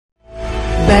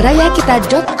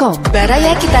barayakita.com.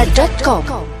 barayakita.com.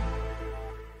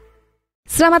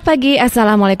 Selamat pagi,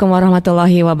 Assalamualaikum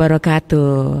warahmatullahi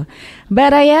wabarakatuh.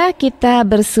 Baraya, kita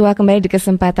bersua kembali di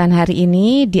kesempatan hari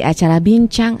ini di acara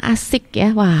Bincang Asyik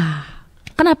ya. Wah,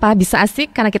 kenapa bisa asik?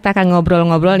 Karena kita akan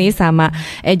ngobrol-ngobrol nih sama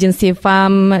agensi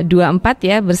Vam24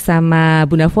 ya, bersama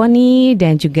Bunda Vony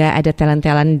dan juga ada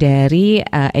talent-talent dari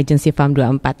agensi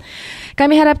Vam24.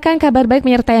 Kami harapkan kabar baik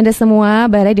menyertai Anda semua,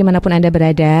 Baraya dimanapun Anda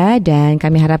berada, dan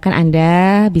kami harapkan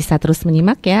Anda bisa terus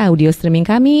menyimak ya audio streaming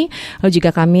kami, lalu juga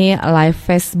kami live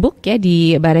Facebook ya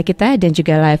di BarayaKita dan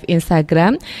juga live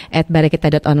Instagram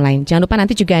 @barayakita.online. Jangan lupa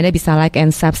nanti juga Anda bisa like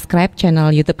and subscribe channel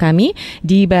YouTube kami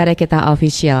di BarayaKita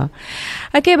Official.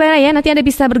 Oke Baraya, nanti Anda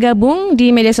bisa bergabung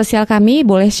di media sosial kami,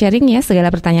 boleh sharing ya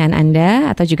segala pertanyaan Anda,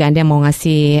 atau juga Anda mau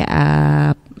ngasih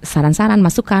saran-saran,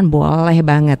 masukan, boleh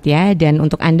banget ya. Dan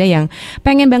untuk Anda yang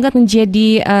pengen banget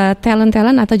menjadi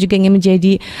talent-talent atau juga ingin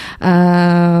menjadi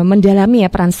mendalami ya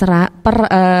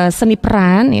seni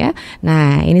peran ya.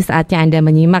 Nah, ini saatnya Anda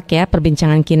menyimak ya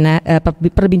perbincangan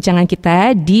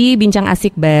kita di Bincang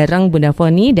Asyik bareng Bunda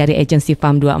Vony dari agensi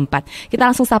Vam24. Kita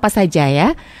langsung sapa saja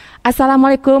ya.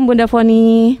 Assalamualaikum Bunda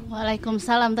Vony.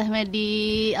 Waalaikumsalam Teh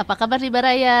Medi. Apa kabar di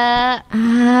Baraya?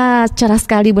 Cerah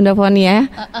sekali Bunda Vony ya.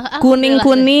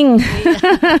 Kuning-kuning.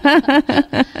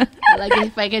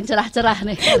 Lagi pengen cerah-cerah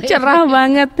nih. Cerah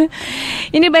banget.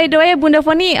 Ini by the way Bunda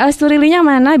Vony, surilinya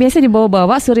mana? Biasa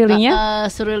dibawa-bawa surilinya?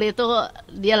 Surili itu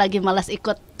dia lagi malas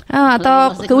ikut.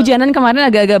 Atau kehujanan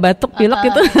kemarin agak-agak batuk, pilek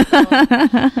gitu.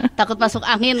 Takut masuk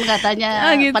angin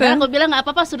katanya. Gitu. Padahal aku bilang nggak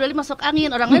apa-apa, Surili masuk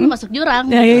angin, orang lain masuk jurang.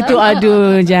 Ya itu,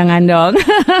 aduh, jangan dong.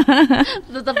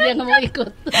 Tetap dia nggak mau ikut.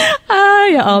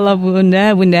 Ya Allah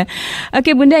Bunda.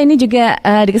 Oke Bunda, ini juga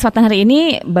di kesempatan hari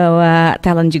ini bawa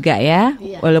talent juga ya.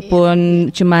 Iya, walaupun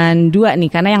cuman 2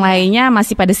 nih, karena yang lainnya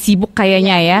masih pada sibuk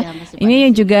kayaknya ya.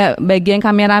 Ini juga bagian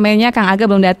kameramennya Kang Aga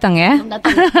belum datang ya. Belum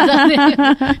datang.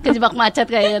 Kejebak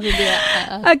macet kayaknya.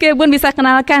 Oke Bun, bisa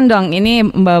kenalkan dong, ini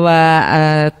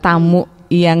membawa tamu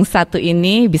yang satu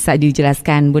ini, bisa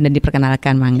dijelaskan Bunda,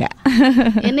 diperkenalkan mangga.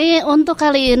 Ini untuk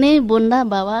kali ini Bunda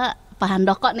bawa Pak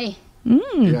Handoko nih.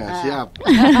 Ya siap.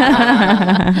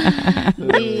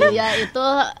 Dia itu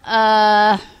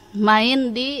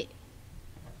main di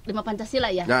 5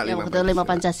 Pancasila ya, yang waktu 5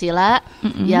 Pancasila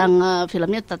yang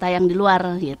filmnya tayang di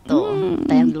luar gitu,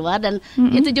 tayang di luar, dan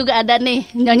itu juga ada nih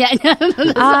nyonyanya.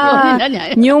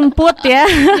 Nyumput ya.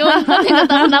 Nyumput, nggak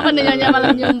tahu kenapa nih nyonya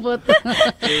malah nyumput.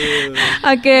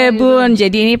 Oke Bun,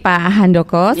 jadi ini Pak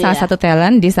Handoko salah satu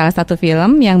talent di salah satu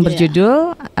film yang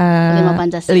berjudul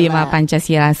 5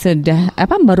 Pancasila. Sudah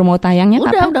baru mau tayangnya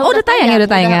kapan? Udah tayang.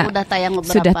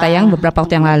 Sudah tayang beberapa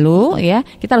waktu yang lalu ya.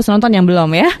 Kita harus nonton yang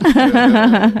belum ya.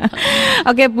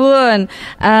 Oke Bun,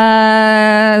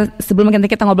 sebelum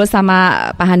kita ngobrol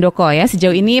sama Pak Handoko ya,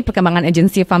 sejauh ini perkembangan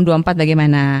agensi Vam24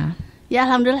 bagaimana? Ya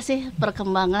alhamdulillah sih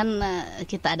perkembangan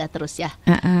kita ada terus ya.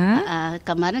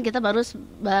 Kemarin kita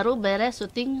baru beres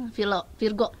syuting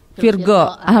Virgo.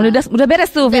 Alhamdulillah udah beres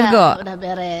tuh Virgo. Udah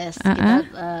beres. Kita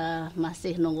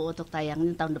masih nunggu untuk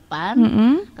tayangnya tahun depan,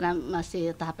 karena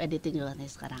masih tahap editing juga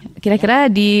nih sekarang. Kira-kira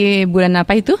di bulan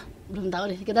apa itu? Belum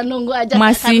tahu deh, kita nunggu aja.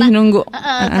 Masih nunggu.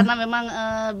 Karena memang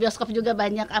bioskop juga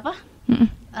banyak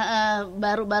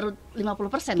baru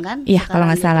 50% kan? Iya, kalau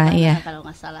nggak salah, iya. Kalau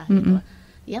nggak salah gitu.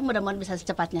 Ya mudah-mudahan bisa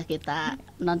secepatnya kita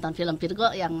nonton film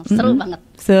Virgo yang seru banget.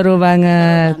 Seru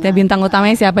banget. Ya, bintang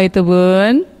utamanya siapa itu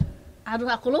Bun? Aduh,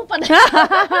 aku lupa deh. Masih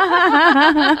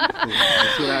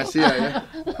rahasia ya.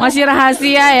 Masih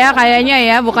rahasia ya kayaknya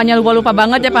ya. Bukannya lupa-lupa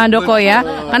banget ya Pak Handoko ya.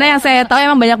 Karena yang saya tahu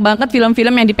emang banyak banget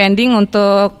film-film yang dipending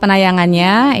untuk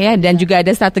penayangannya ya. Dan juga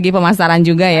ada strategi pemasaran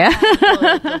juga ya.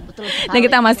 Betul. Dan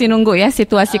kita masih nunggu ya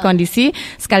situasi kondisi.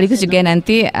 Sekaligus juga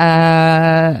nanti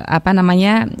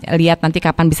lihat nanti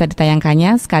kapan bisa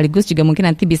ditayangkannya. Sekaligus juga mungkin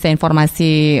nanti bisa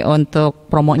informasi untuk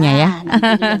promonya ya.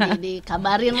 Nanti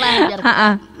dikabarin lah biar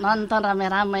kita nonton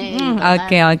rame-rame.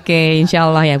 Oke, insya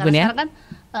Allah ya Bun ya. Sekarang kan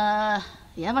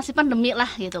ya masih pandemi lah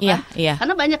gitu kan. Iya.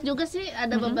 Karena banyak juga sih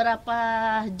ada beberapa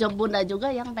job Bunda juga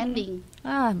yang pending.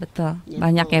 Betul. Gitu.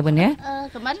 Banyak ya Bun ya.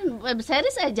 Kemarin web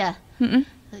series aja.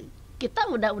 Kita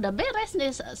udah beres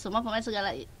nih semua pemain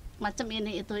segala macam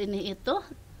ini itu.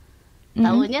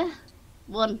 Tahunya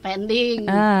Bun pending.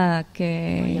 Oke.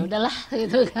 Ya udahlah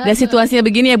gitu kan. Dan situasinya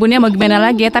begini ya Bun ya, mau gimana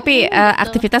lagi ya. Tapi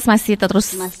aktivitas masih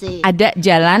terus ada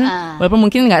jalan, walaupun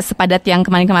mungkin nggak sepadat yang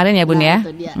kemarin-kemarin ya Bun ya.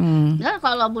 Itu dia. Nah,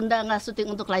 kalau Bunda nggak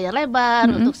syuting untuk layar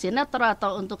lebar, untuk sinetron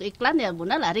atau untuk iklan ya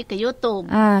Bunda lari ke YouTube.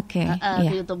 Ke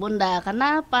YouTube Bunda.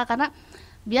 Karena apa? Karena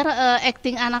biar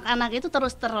acting anak-anak itu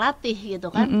terus terlatih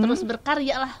gitu kan, terus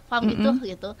berkarya lah, paham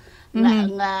gitu.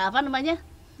 Nggak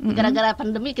gara-gara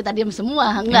pandemi kita diam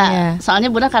semua, enggak.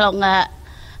 Soalnya Bunda kalau nggak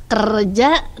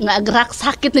kerja nggak gerak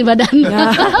sakit nih badan.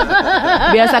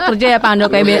 Biasa kerja ya Pak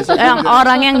Handoko,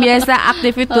 orang yang biasa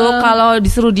aktif itu kalau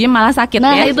disuruh diem malah sakit.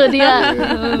 Nah ya. itu dia.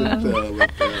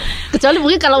 Kecuali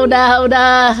mungkin kalau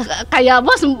udah kayak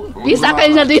bos bisa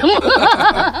kayaknya diem.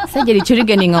 Saya jadi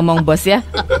curiga nih ngomong bos ya.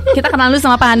 Kita kenal dulu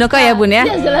sama Pak Handoko ya Bun ya.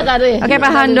 Silakan. Oke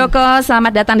Pak Handoko,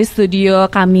 selamat datang di studio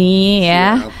kami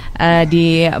ya.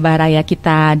 Di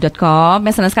BarayaKita.com.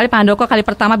 Senang sekali Pak Handoko kali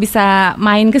pertama bisa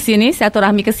main ke sini,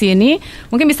 silaturahmi ke sini.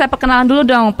 Mungkin bisa perkenalan dulu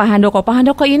dong Pak Handoko. Pak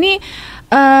Handoko ini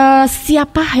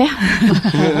siapa ya?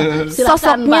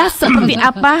 Sosoknya seperti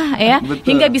apa ya? Betul.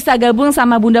 Hingga bisa gabung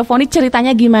sama Bunda Vony,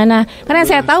 ceritanya gimana? Karena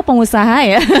saya tahu pengusaha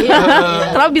ya.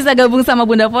 Kalau bisa gabung sama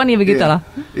Bunda Vony begitu loh.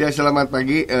 Ya, selamat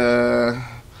pagi.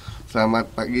 Selamat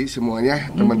pagi semuanya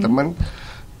teman-teman.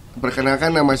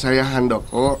 Perkenalkan, nama saya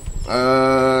Handoko.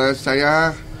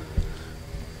 Saya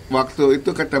waktu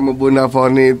itu ketemu Bunda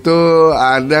Vony itu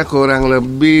ada kurang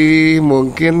lebih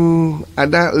mungkin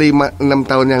ada 5-6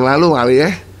 tahun yang lalu kali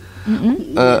ya.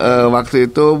 Waktu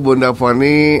itu Bunda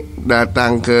Vony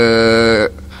datang ke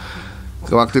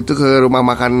waktu itu ke rumah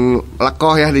makan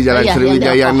Lekoh ya di Jalan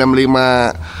Sriwijaya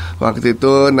 65. Waktu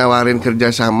itu nawarin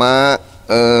kerjasama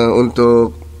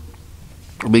untuk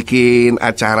bikin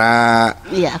acara.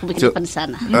 Iya, aku bikin event di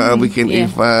sana. Bikin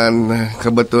event.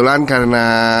 Kebetulan karena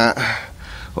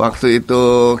waktu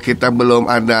itu kita belum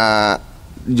ada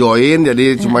join,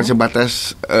 jadi cuma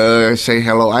sebatas say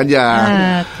hello aja.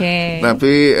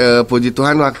 Tapi puji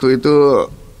Tuhan waktu itu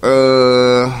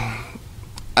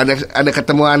ada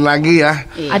ketemuan lagi ya.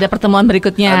 Ada pertemuan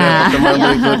berikutnya. Ada pertemuan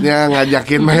berikutnya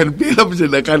ngajakin main film,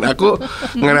 sedangkan aku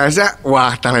ngerasa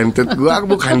wah talented gua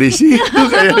bukan di situ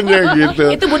kayaknya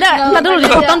gitu. Itu Bunda, entar dulu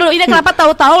dipotong dulu. Ini kenapa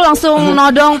tahu-tahu langsung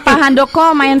nodong Pak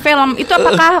Handoko main film? Itu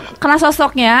apakah karena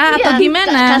sosoknya atau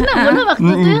gimana? Karena Bunda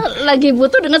waktu itu lagi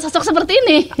butuh dengan sosok seperti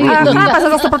ini. Kenapa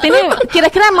sosok seperti ini?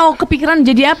 Kira-kira mau kepikiran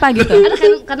jadi apa gitu?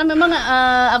 Karena memang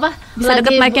bisa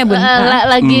deket mic-nya Bun.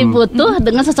 Lagi butuh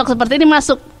dengan sosok seperti ini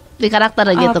masuk di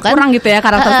karakter gitu kan. Kurang gitu ya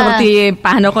karakter seperti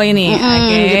Pak Handoko ini.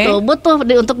 Gitu, butuh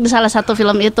untuk di salah satu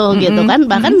film itu gitu kan.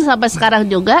 Bahkan sampai sekarang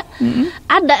juga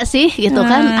ada sih gitu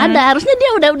kan. Ada, harusnya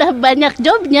dia udah banyak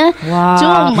jobnya.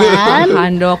 Cuman Pak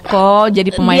Handoko jadi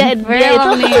pemain film dia itu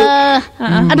nih.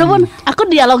 Aduh Bun, aku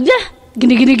dialognya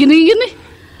gini.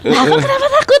 Aku kenapa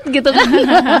takut gitu kan.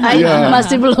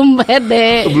 Masih belum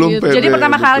pede. Gitu. Jadi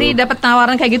pertama kali dapat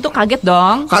tawaran kayak gitu kaget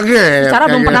dong. Kaget. Cara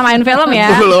belum pernah main film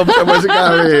ya. Belum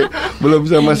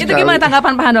sama sekali. Itu gimana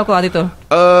tanggapan Pak Handoko waktu itu?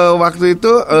 Waktu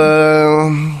itu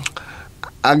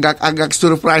agak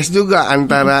surprise juga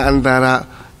antara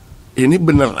ini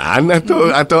beneran atau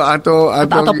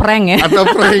prank ya? Atau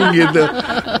prank gitu.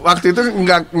 Waktu itu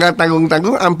nggak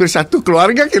tanggung-tanggung, hampir satu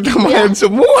keluarga kita main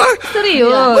semua.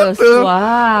 Serius? Betul.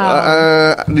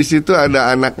 Wow. Di situ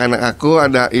ada anak-anak aku,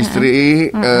 ada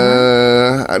istri,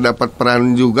 dapat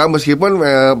peran juga meskipun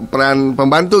peran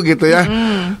pembantu gitu ya.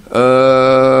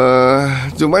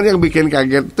 Cuman yang bikin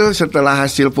kaget tuh setelah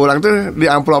hasil pulang tuh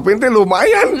di amplopin tuh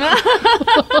lumayan.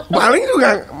 Paling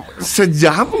juga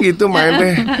sejam gitu main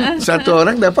deh. Satu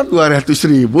orang dapat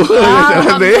 200.000.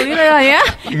 Alhamdulillah ya.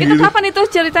 Itu kapan itu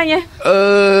ceritanya?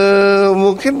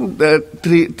 Mungkin 3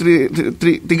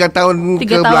 tahun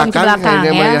ke belakang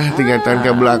kayaknya ya. 3 tahun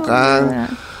ke belakang.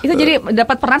 Itu jadi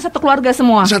dapat peran satu keluarga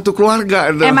semua. Satu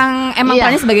keluarga. Emang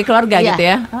perannya sebagai keluarga gitu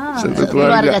ya. Satu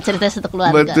keluarga. Ceritanya satu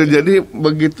keluarga. Betul. Jadi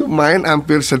begitu main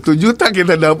hampir 1 juta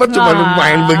kita dapat, cuma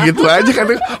main begitu aja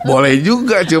kan. Boleh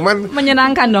juga, cuman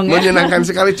menyenangkan dong ya. Menyenangkan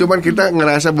sekali, cuman kita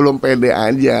ngerasa belum pede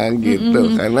aja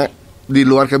gitu. Karena di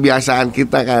luar kebiasaan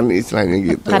kita kan istilahnya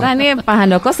gitu. Karena ini Pak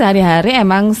Handoko sehari-hari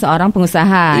emang seorang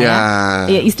pengusaha ya.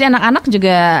 Istri anak-anak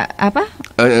juga apa?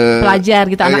 Pelajar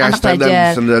gitu, anak-anak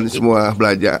pelajar. Dan semua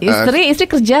belajar. Istri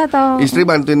kerja atau? Istri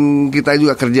bantuin kita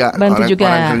juga kerja. Bantu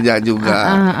orang kerja juga.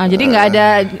 Jadi nggak ada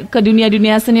ke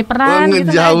dunia seni peran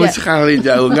gitu? Jauh sekali,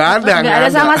 jauh. Nggak ada. Nggak ada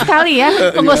sama sekali ya.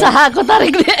 Pengusaha aku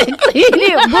tarik di acting. Ini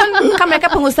Bun, kan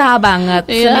mereka pengusaha banget.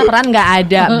 Seni peran nggak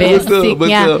ada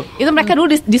basicnya. Betul. Itu mereka dulu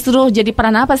disuruh jadi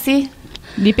peran apa sih?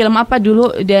 Di film apa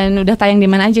dulu dan udah tayang di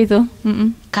mana aja itu?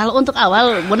 Kalau untuk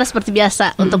awal Bunda seperti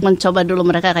biasa untuk mencoba dulu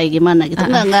mereka kayak gimana gitu.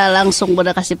 Nggak langsung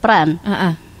Bunda kasih peran.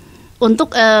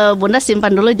 Untuk Bunda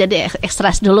simpan dulu jadi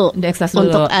ekstras dulu.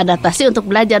 Untuk adaptasi, untuk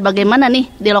belajar bagaimana nih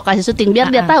di lokasi syuting biar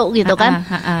dia tahu gitu kan.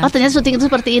 Oh ternyata syuting itu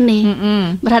seperti ini.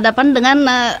 Berhadapan dengan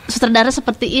sutradara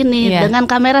seperti ini, dengan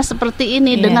kamera seperti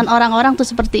ini, dengan orang-orang tuh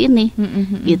seperti ini.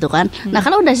 Gitu kan. Nah,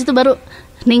 kalau udah situ baru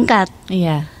ningkat.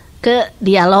 Ke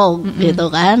dialog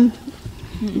gitu kan.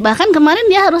 Bahkan kemarin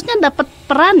dia harusnya dapat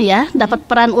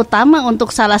peran utama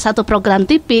untuk salah satu program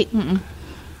TV.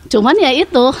 Cuman ya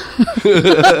itu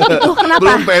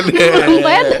kenapa? Belum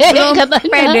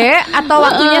pede atau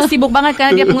waktunya sibuk banget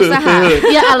karena dia pengusaha.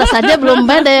 Ya alasannya belum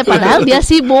pede, padahal dia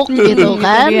sibuk gitu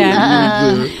kan.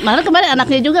 Malah kemarin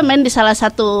anaknya juga main di salah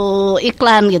satu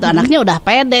iklan gitu. Anaknya udah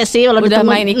pede sih, kalau udah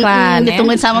main iklan,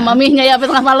 ditungguin sama maminya ya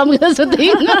tengah malam gitu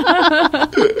syuting.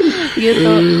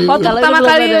 Gitu. Waktu pertama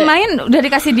kali main udah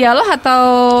dikasih dialog atau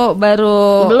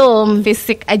baru belum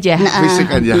fisik aja?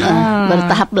 Fisik aja. Baru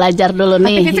tahap belajar dulu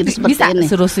nih. Bisa ini.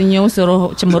 Suruh senyum,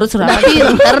 suruh cemberut, suruh apa?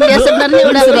 Pinter dia sebenarnya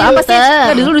udah suruh apa sih?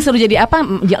 Dulu disuruh jadi apa?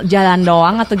 Jalan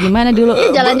doang atau gimana dulu?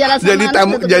 Jalan-jalan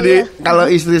sama jadi kalau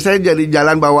istri saya jadi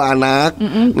jalan bawa anak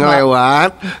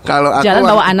ngelewat. Kalau aku jalan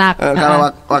bawa anak.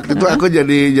 Kalau waktu itu aku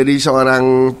jadi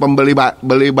seorang pembeli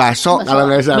beli bakso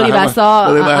kalau nggak salah.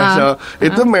 Beli bakso.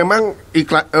 Itu memang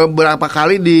iklan berapa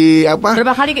kali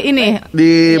berapa kali ini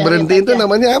berhenti itu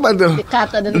namanya apa tuh?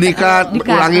 Di-cut,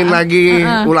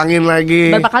 ulangin lagi.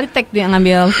 Berapa kali take dia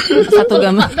ngambil satu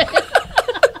gambar?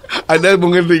 Ada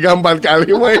mungkin 3-4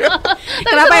 kali mah ya.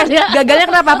 Kenapa ya? Gagalnya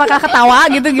kenapa? Apakah ketawa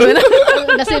gitu gimana?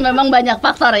 Enggak sih, memang banyak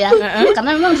faktor ya.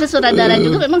 Karena memang sutradara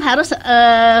juga memang harus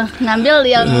ngambil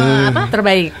yang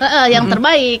terbaik. Yang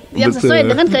terbaik, yang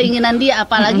sesuai dengan keinginan dia.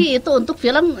 Apalagi itu untuk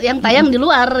film yang tayang di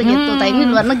luar gitu, tayang di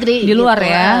luar negeri. Di luar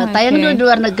gitu. ya. Tayang dulu di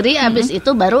luar negeri, habis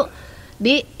itu baru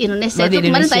di Indonesia. Itu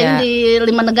kemarin tayang di 5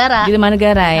 negara. Di 5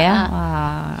 negara ya.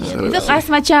 Itu kayak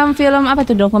semacam film apa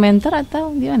tuh, dokumenter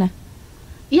atau gimana?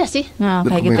 Iya sih. Nah,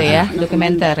 kayak gitu ya,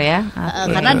 dokumenter ya.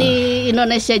 Karena di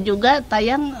Indonesia juga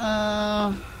tayang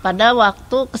pada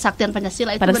waktu kesaktian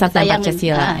Pancasila itu Kesaktian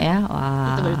Pancasila ya.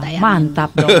 Wah. Itu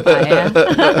mantap dong Pak ya.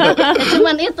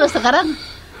 Cuman itu sekarang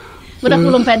udah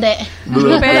belum pede.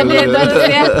 Belum pede terus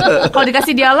ya. Kalau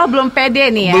dikasih dialog belum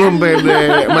pede nih ya. Belum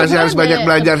pede. Masih harus banyak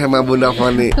belajar sama Bunda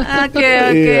Vony. Oke.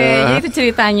 Jadi itu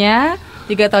ceritanya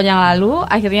 3 tahun yang lalu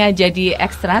akhirnya jadi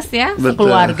ekstras ya,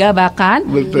 sekeluarga bahkan.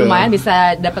 Lumayan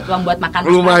bisa dapat uang buat makan.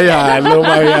 Lumayan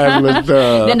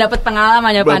betul. Dan dapat pengalaman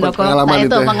ya Pak Handoko.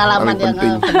 Itu pengalaman yang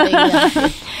penting ya.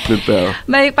 Betul.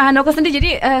 Baik Pak Handoko sendiri,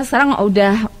 jadi sekarang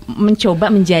udah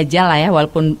mencoba menjajal lah ya,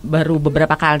 walaupun baru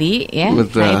beberapa kali ya.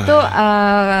 Betul. Nah itu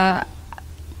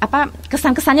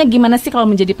kesan-kesannya gimana sih kalau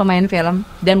menjadi pemain film?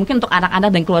 Dan mungkin untuk anak-anak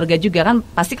dan keluarga juga kan,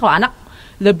 pasti kalau anak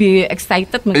lebih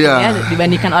excited mungkin ya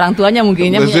dibandingkan orang tuanya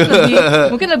mungkin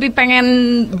lebih pengen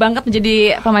banget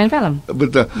menjadi pemain film.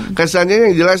 Betul. Kesannya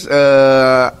yang jelas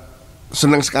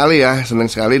senang sekali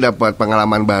dapat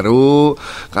pengalaman baru.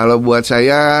 Kalau buat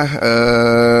saya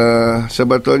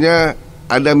sebetulnya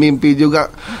ada mimpi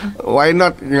juga. Why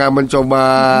not nggak mencoba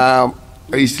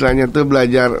istilahnya tuh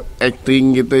belajar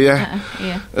acting gitu ya.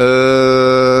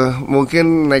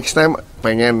 Mungkin next time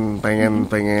pengen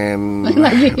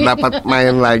dapat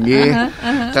main lagi.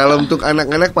 Kalau untuk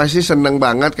anak-anak pasti seneng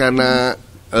banget karena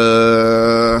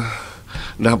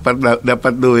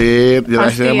dapat duit,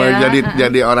 jelasnya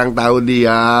jadi orang tahu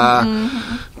dia.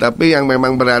 Tapi yang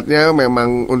memang beratnya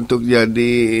memang untuk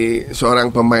jadi seorang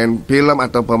pemain film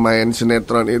atau pemain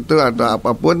sinetron itu atau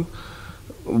apapun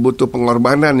butuh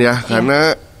pengorbanan ya.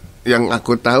 Karena yang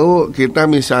aku tahu kita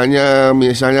misalnya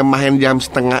main jam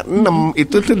 5:30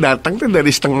 itu tuh datang tuh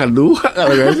dari 1:30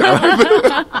 kalau nggak salah.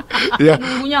 Ya,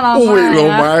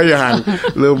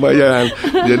 lumayan.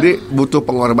 Jadi butuh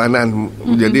pengorbanan.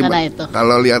 Jadi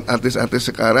kalau lihat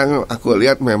artis-artis sekarang, aku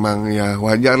lihat memang ya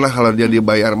wajar lah kalau dia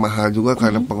dibayar mahal juga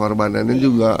karena pengorbanannya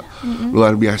juga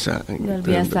luar biasa. Luar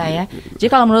biasa ya. Jadi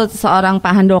kalau menurut seorang Pak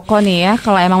Handoko nih ya,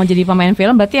 kalau emang menjadi pemain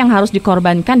film berarti yang harus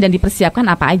dikorbankan dan dipersiapkan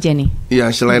apa aja nih?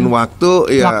 Ya selain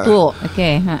waktu ya.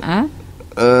 Oke.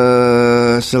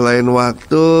 Selain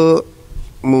waktu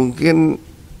mungkin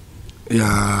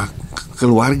ya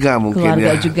keluarga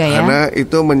juga ya. Karena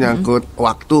itu menyangkut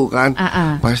waktu kan.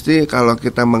 Pasti kalau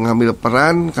kita mengambil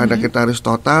peran karena kita harus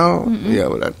total,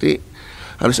 ya berarti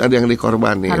harus ada yang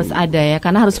dikorbanin. Harus ada ya,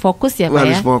 karena harus fokus ya Pak.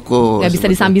 Harus fokus. Gak bisa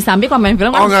disambi-sambi kalau main film.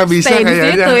 Nggak bisa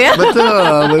kayaknya. Ya.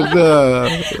 Betul.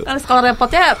 Terus kalau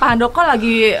repotnya Pak Handoko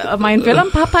lagi main film,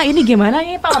 Papa ini gimana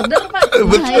nih Pak, order Pak?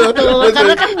 Betul.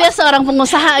 Karena kan dia seorang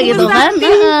pengusaha gitu kan.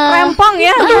 Rempong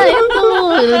ya. Itu.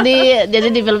 Jadi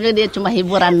di filmnya dia cuma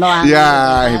hiburan doang.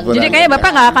 Ya, hiburan. Jadi kayaknya Bapak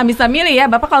nggak akan bisa milih ya.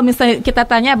 Bapak kalau misalnya kita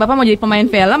tanya Bapak mau jadi pemain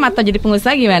film atau jadi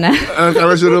pengusaha gimana?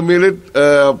 Kalau suruh milih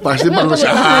pasti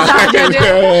pengusaha.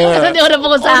 Karena dia udah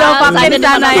pengusaha. Udah paksa di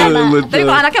sana ya. Tapi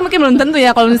kalau anaknya mungkin belum tentu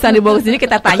ya. Kalau misalnya dibawa ke sini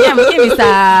kita tanya, mungkin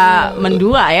bisa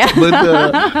mendua ya. Betul.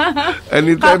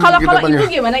 Kalau ibu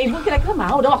gimana? Ibu kira-kira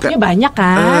mau? Udah waktunya banyak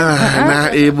kan? Nah,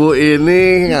 ibu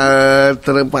ini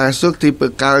termasuk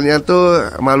tipikalnya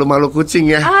tuh malu-malu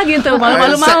kucing ya. Gitu,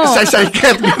 malu-malu mau. Saya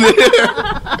cat gitu.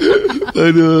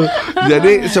 Aduh.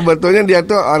 Jadi sebetulnya dia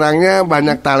tuh orangnya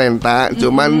banyak talenta,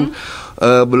 cuman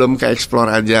belum ke explore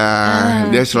aja.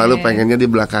 Dia selalu pengennya di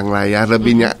belakang layar,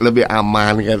 lebih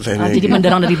aman katanya. Jadi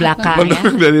mendorong dari belakang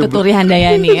dari Tuturi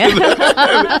Handayani ya.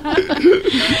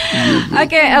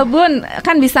 Oke, Bun,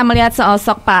 kan bisa melihat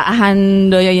sosok Pak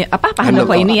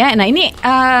Handoko ini ya. Nah, ini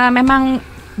memang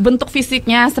bentuk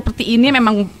fisiknya seperti ini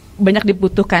memang banyak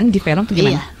dibutuhkan di film tuh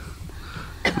gimana? Iya.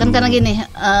 Kan karena gini,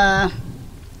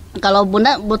 kalau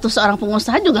Bunda butuh seorang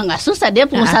pengusaha juga nggak susah, dia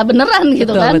pengusaha beneran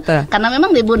gitu kan. Betul. Karena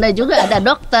memang di Bunda juga ada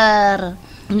dokter,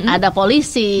 ada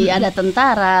polisi, ada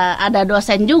tentara, ada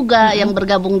dosen juga yang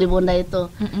bergabung di Bunda itu.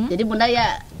 Jadi Bunda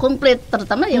ya komplit,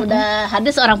 terutama ya udah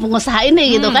hadir seorang pengusaha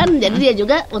ini gitu kan. Jadi dia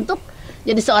juga untuk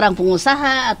jadi seorang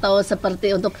pengusaha atau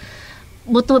seperti untuk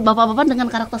butuh bapak-bapak dengan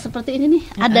karakter seperti ini nih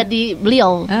ada di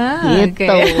beliau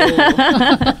gitu.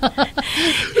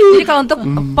 Jadi kalau untuk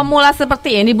pemula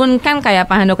seperti ini Bun, kan kayak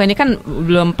Pak Handoko ini kan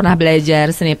belum pernah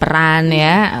belajar seni peran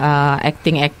ya,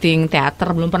 acting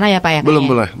teater belum pernah ya Pak ya? Belum.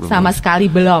 Sama sekali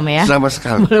belum ya? Sama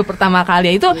sekali. Belum pertama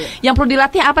kali. Itu yang perlu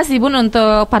dilatih apa sih Bun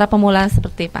untuk para pemula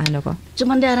seperti Pak Handoko?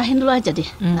 Cuman diarahin dulu aja deh.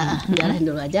 Diarahin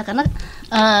dulu aja karena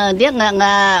dia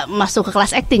nggak masuk ke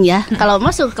kelas acting ya. Kalau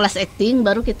masuk ke kelas acting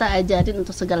baru kita ajarin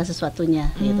untuk segala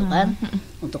sesuatunya gitu kan,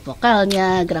 untuk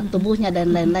vokalnya, gerak tubuhnya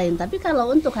dan lain-lain. Tapi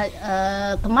kalau untuk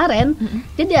kemarin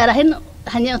dia diarahin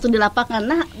hanya untuk di lapangan.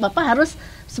 Nah, Bapak harus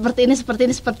seperti ini.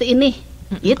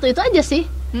 Itu aja sih.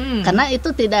 Karena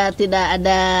itu tidak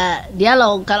ada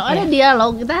dialog. Kalau ada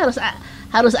dialog kita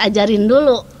harus ajarin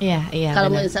dulu. Iya.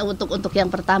 Kalau misalnya untuk yang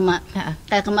pertama,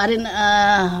 kayak kemarin,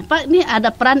 Pak, ini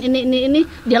ada peran ini,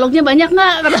 dialognya banyak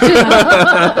nggak?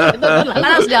 Karena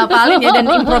harus dihafalin ya dan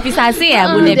improvisasi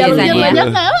ya Bunda biasanya. Dialognya banyak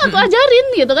nggak? Aku ajarin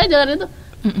gitu kan, ajarin itu.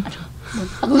 Aduh,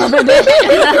 aku nggak pede.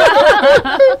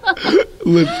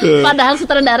 Padahal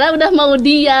sutradara udah mau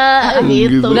dia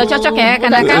gitu. Udah cocok ya,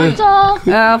 karena kan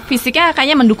fisiknya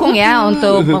kayaknya mendukung ya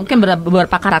untuk mungkin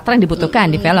beberapa karakter yang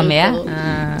dibutuhkan di film ya.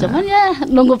 Cuman ya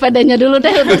nunggu pedenya dulu deh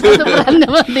untuk itu perannya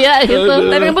sama dia gitu.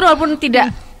 Tapi walaupun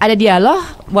tidak ada dialog,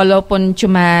 walaupun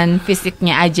cuman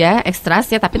fisiknya aja ekstras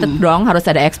ya, tapi tetap dong harus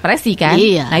ada ekspresi kan.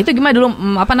 Nah itu gimana dulu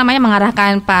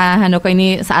mengarahkan Pak Handoko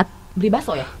ini saat beli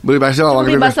bakso ya? Beli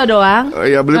bakso doang.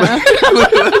 Iya, beli bakso.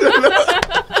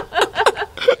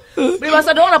 Beli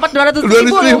bakso doang dapat 200.000.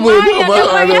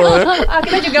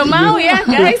 Kita juga mau ya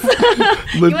guys.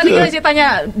 Gimana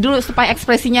ceritanya dulu supaya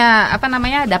ekspresinya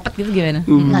dapat gitu gimana?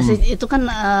 Nah sih itu kan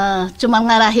cuma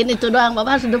ngarahin itu doang,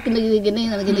 Bapak harus duduk gini.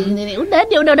 Udah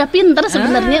dia udah pinter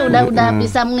sebenarnya, udah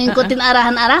bisa mengikuti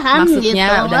arahan-arahan. Maksudnya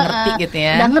gitu. Udah ngerti gitu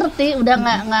ya. Udah ngerti, udah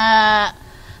nggak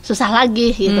susah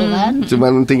lagi gitu kan.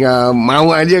 Cuman tinggal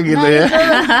mau aja gitu ya.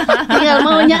 Tinggal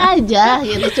maunya aja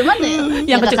gitu. Cuman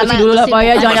yang kecil-kecil dulu lah Pak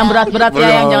ya, jangan yang berat-berat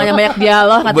ya, yang jangan yang banyak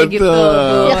dialog kata gitu.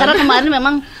 Ya karena kemarin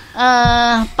memang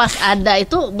pas ada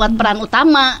itu buat peran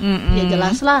utama, ya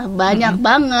jelas lah banyak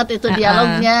banget itu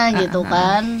dialognya gitu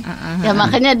kan. Ya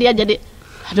makanya dia jadi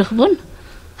aduh Bun,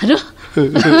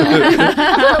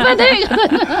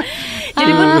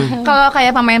 Jadi Bun, kalau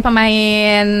kayak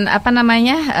pemain-pemain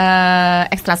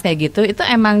ekstras kayak gitu, itu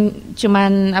emang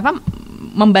cuman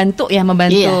membantu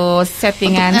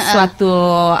settingan suatu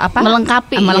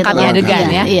melengkapi adegan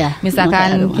ya. Iya.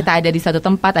 Misalkan kita ada di suatu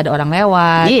tempat ada orang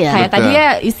lewat. Kayak tadi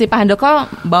ya istri Pak Handoko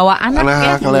bawa anak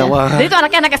ya. Jadi itu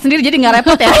anaknya sendiri jadi nggak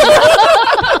repot ya.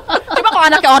 Coba kalau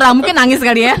anaknya orang mungkin nangis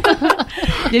kali ya.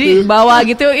 Jadi bawa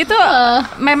gitu itu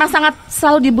memang sangat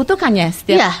selalu dibutuhkan ya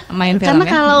setiap main film. Karena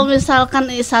kalau misalkan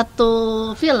satu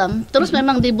film terus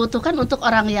memang dibutuhkan untuk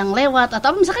orang yang lewat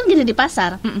atau misalkan gini di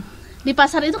pasar. Di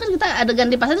pasar itu kan kita adegan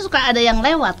di pasar itu suka ada yang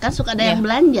lewat kan, suka ada yang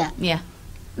belanja.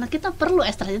 Nah kita perlu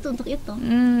ekstras itu untuk itu.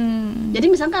 Jadi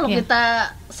misalkan kalau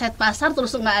kita set pasar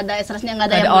terus nggak ada ekstrasnya, nggak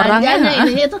ada yang belanjanya,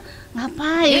 ininya itu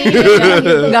ngapain?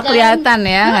 Nggak kelihatan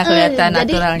ya, nggak kelihatan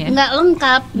naturalnya. Nggak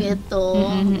lengkap gitu,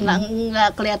 nggak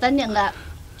kelihatannya nggak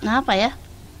apa ya?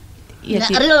 Nggak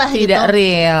real lah gitu. Tidak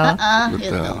real.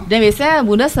 Gitu. Dan biasanya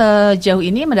Bunda sejauh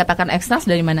ini mendapatkan ekstras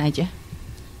dari mana aja?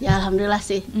 Ya alhamdulillah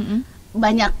sih.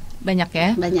 Banyak Banyak ya?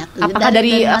 Banyak. Apakah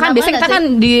dari kan biasanya kita kan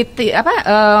di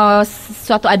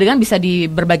suatu adegan bisa di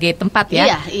berbagai tempat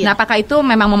ya? Iya. Nah, apakah itu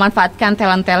memang memanfaatkan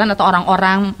talent-talent atau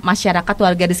orang-orang masyarakat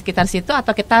warga di sekitar situ,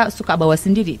 atau kita suka bawa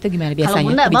sendiri? Itu gimana biasanya?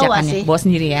 Kalau Bunda bawa sih. Bawa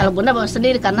sendiri ya? Kalau Bunda bawa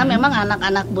sendiri karena memang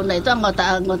anak-anak Bunda itu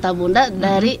anggota Bunda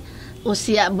dari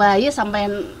usia bayi sampai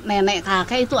nenek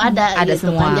kakek itu ada gitu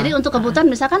semua. Kan. Jadi untuk kebutuhan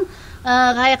misalkan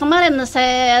kayak kemarin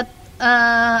saya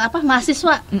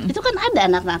mahasiswa itu kan ada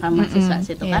anak-anak mahasiswa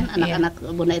situ kan, anak-anak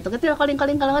Bunda itu ketika calling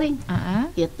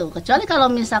gitu. Kecuali kalau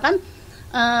misalkan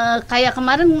kayak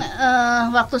kemarin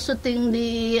waktu syuting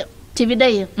di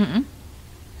Ciwidey,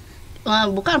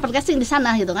 bukan podcasting di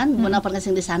sana gitu kan, Bunda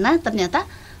podcasting di sana, ternyata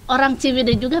orang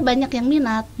Ciwidey juga banyak yang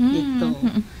minat gitu.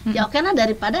 Ya oke lah,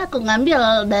 daripada aku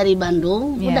ngambil dari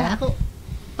Bandung, udah aku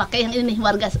pakai yang ini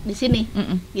warga di sini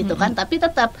gitu kan. Tapi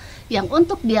tetap yang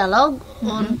untuk dialog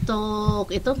untuk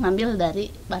itu ngambil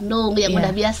dari Bandung yang udah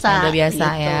biasa. Udah biasa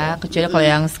gitu. ya. Kecuali kalau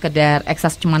yang sekedar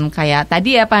ekstras cuman kayak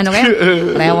tadi ya Pak Anu ya,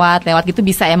 lewat gitu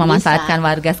bisa ya memanfaatkan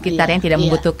warga sekitar yang tidak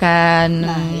membutuhkan.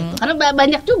 Nah, gitu. Karena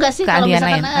banyak juga sih kalau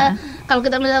misalkan kalau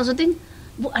kita misalnya syuting,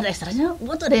 Bu ada ekstranya,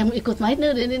 Bu tuh ada yang ikut main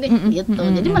nih gitu.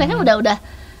 Jadi mereka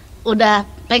udah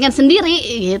pengen sendiri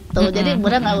gitu. Jadi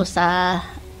Bunda nggak usah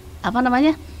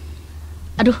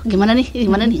aduh gimana nih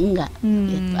enggak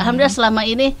gitu. Alhamdulillah selama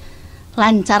ini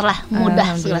lancar lah,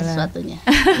 mudah segala sesuatunya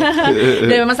gitu.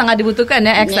 Dan memang sangat dibutuhkan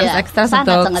ya ekstra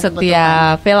untuk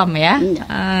setiap film ya.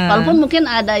 Walaupun mungkin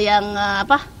ada yang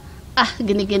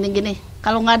gini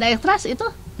kalau nggak ada ekstras itu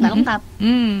nggak lengkap.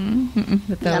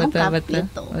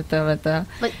 Betul.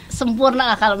 Sempurna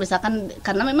lah kalau misalkan,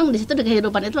 karena memang di situ di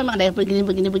kehidupan itu memang ada yang begini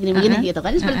gitu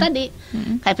kan, seperti tadi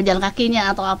kayak pejalan kakinya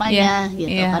atau apanya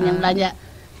gitu kan, yang belanja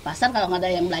pasar kalau nggak ada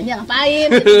yang belanja ngapain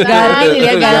gitu kan.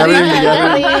 Garing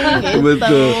gitu.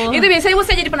 Betul. Itu biasanya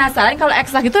saya jadi penasaran, kalau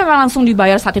ekstra gitu memang langsung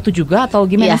dibayar saat itu juga atau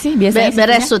gimana sih biasanya?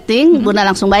 Beres syuting Bunda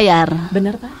langsung bayar.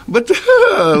 Bener Pak?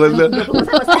 Betul.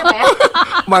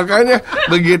 Makanya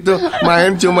begitu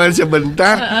main cuma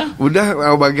sebentar,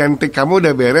 udah bagian tik kamu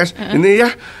udah beres. Ini ya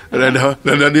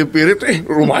udah dipirit,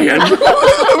 lumayan.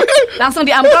 Langsung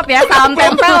di amplop ya, salam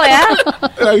tempel ya.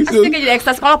 Langsung. Pasti jadi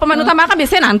ekstra. Kalau pemain utama kan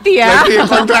biasanya nanti ya. Nanti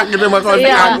kontrak gitu mah kontrak.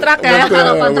 Iya, kontrak ya.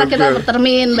 Kalau kontrak kita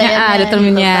bertermin bayarnya. Ada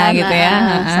terminnya gitu ya.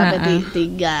 Sampai di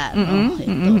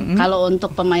 3. Kalau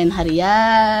untuk pemain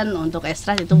harian, untuk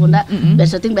ekstra itu Bunda biar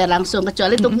syuting bayar langsung,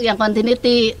 kecuali untuk yang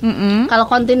continuity. Kalau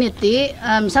continuity,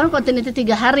 misalnya continuity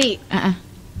 3 hari.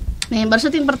 Nih baru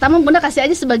syuting pertama Bunda kasih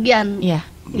aja sebagian. Iya.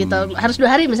 Gitu, harus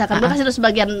 2 hari misalkan, Bunda kasih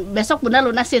sebagian, besok Bunda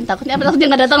lunasin, takutnya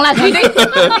nggak datang lagi.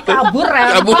 Kabur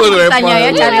tanya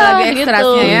ya, cari lagi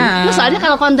ekstrasnya ya. Nah, soalnya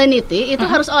kalau continuity itu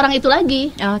harus orang itu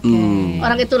lagi.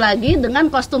 Orang itu lagi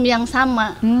dengan kostum yang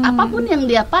sama. Apapun yang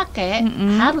dia pakai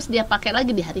harus dia pakai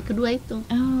lagi di hari kedua itu.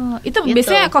 Itu gitu.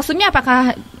 Biasanya kostumnya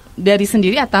apakah dari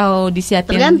sendiri atau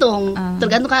disiapin?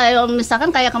 Tergantung kayak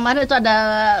misalkan kayak kemarin itu ada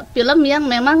film yang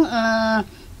memang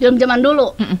film zaman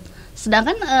dulu.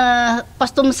 Sedangkan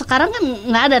kostum sekarang kan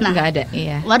nggak ada, nggak ada,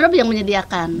 iya. Wardrobe yang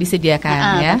disediakan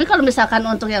ya. Tapi kalau misalkan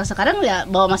untuk yang sekarang ya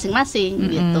bawa masing-masing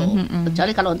gitu.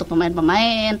 Kecuali kalau untuk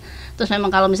pemain-pemain, terus memang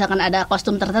kalau misalkan ada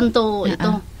kostum tertentu itu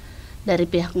dari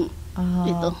pihak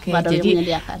itu wardrobe yang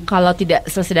menyediakan. Kalau tidak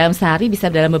selesai dalam sehari, bisa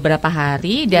dalam beberapa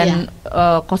hari, dan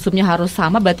kostumnya harus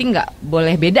sama, berarti nggak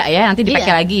boleh beda ya, nanti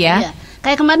dipakai lagi ya. Iya.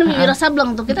 Kayak kemarin Wiro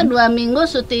Sableng tuh kita 2 minggu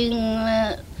syuting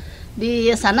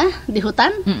di sana di hutan.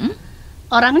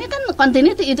 Orangnya kan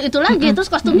continuity itu lagi,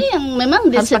 terus kostumnya yang memang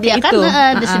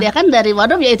disediakan dari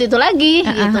wardrobe ya itu lagi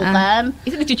gitu kan.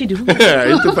 Itu dicuci dulu.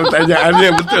 Itu pertanyaannya,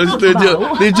 betul,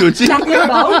 setuju. Dicuci.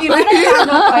 Bau gimana ya?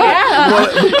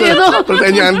 Itu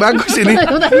pertanyaan bagus ini.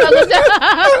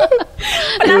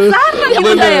 Penasaran ya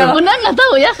Bunda ya. Bunda nggak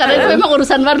tahu ya, karena itu memang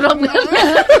urusan wardrobe kan.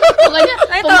 Pokoknya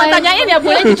tolong tanyain ya,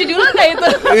 boleh cuci dulu nggak itu?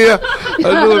 Iya.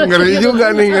 Aduh, ngeri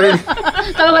juga nih, ngeri.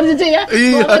 Kalau nggak cuci ya.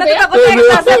 Iya. Nanti takutnya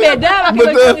ekstra beda.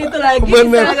 Betul, itu lagi.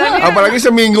 Bener. Apalagi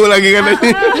seminggu lagi kan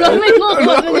ini. 2 minggu.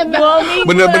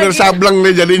 Bener-bener sableng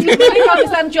deh jadinya. Jadi kalau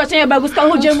misalnya cuacanya bagus,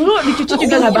 kalau hujan dulu dicuci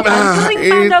juga nggak bakal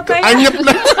kering. Anyep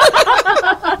dah.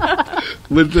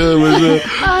 Betul.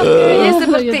 Ya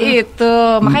seperti itu.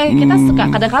 Makanya kita suka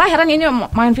kadang-kadang heran ini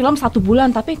main film 1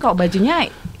 bulan tapi kok bajunya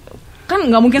kan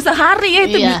nggak mungkin sehari ya,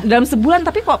 itu dalam sebulan,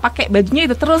 tapi kok pakai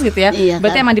bajunya itu terus gitu ya.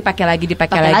 Berarti emang dipakai lagi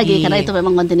karena itu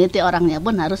memang continuity, orangnya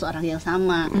pun harus orang yang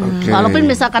sama. Walaupun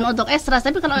misalkan untuk ekstras,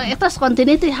 tapi kalau ekstras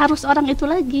continuity harus orang itu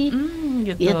lagi.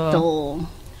 Gitu.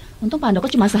 Untung Pak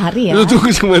Handoko cuma sehari ya. Untung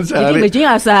cuma sehari. Jadi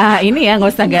bajunya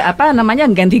nggak usah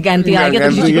ganti-ganti lagi,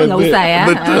 terus juga nggak usah ya.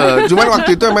 Betul. Cuman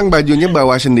waktu itu emang bajunya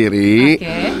bawa sendiri.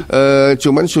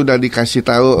 Cuman sudah dikasih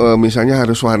tahu misalnya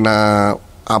harus warna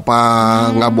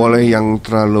nggak boleh yang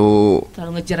terlalu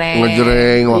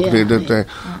ngejreng waktu itu teh.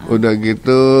 Udah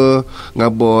gitu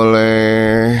nggak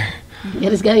boleh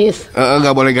garis-garis.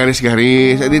 Nggak boleh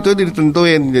garis-garis. Jadi itu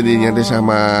ditentuin jadinya tuh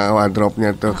sama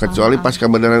wardrobe-nya tuh. Kecuali pas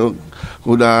kebenaran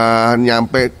udah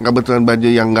nyampe kebetulan baju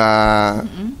yang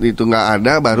itu nggak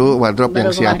ada, baru wardrobe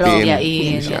yang siapin.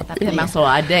 Tapi memang selalu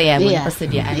ada ya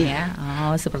persediaannya.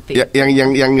 Seperti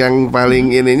yang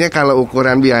paling ininya kalau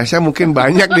ukuran biasa mungkin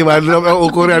banyak di wardrobe.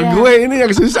 Ukuran gue ini yang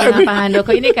susah nih. Pak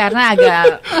Handoko ini karena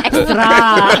agak ekstra.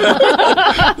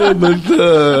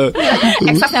 Betul.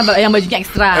 Ekstra yang bajunya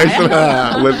ekstra.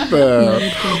 Betul.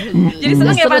 Jadi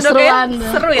senang ya Pak Handoko ya?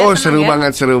 Seru ya?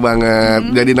 Seru banget.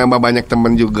 Jadi nambah banyak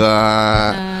teman juga.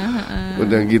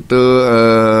 Udah gitu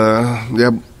ya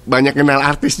banyak kenal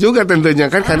artis juga tentunya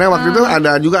kan, karena waktu itu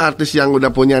ada juga artis yang udah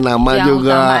punya nama yang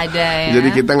juga ada, ya. Jadi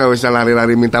kita nggak usah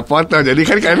lari-lari minta foto, jadi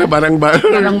kan karena bareng-bareng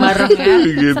ya.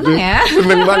 Gitu.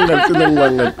 Seneng banget gitu.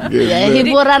 Ya,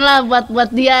 hiburan lah buat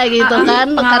dia gitu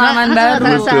kan, pengalaman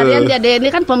baru. Seharian jadi ini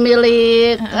kan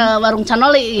pemilik warung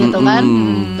canoli gitu kan,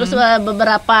 terus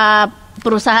beberapa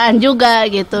perusahaan juga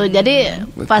gitu. Jadi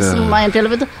pas main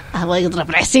film itu ikut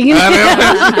refreshing ini.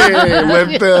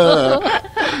 Betul.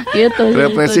 Gitu.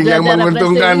 Refreshing yang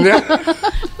menguntungkan ya.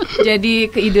 Jadi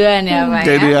keidean ya Pak.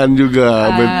 Keidean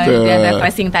juga, betul. Dan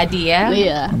refreshing tadi ya.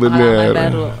 Iya. Benar.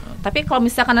 Baru. Tapi kalau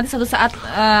misalkan nanti suatu saat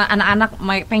anak-anak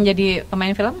pengen jadi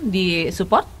pemain film, di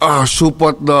support?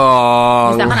 Support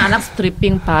dong. Misalkan anak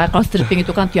stripping Pak, kalau stripping itu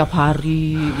kan tiap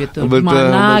hari gitu. Betul,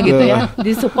 gimana betul. Gitu ya?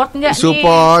 Di support nggak nih?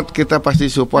 Support, kita pasti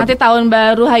support. Nanti tahun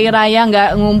baru, hari raya nggak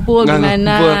ngumpul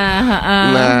gimana?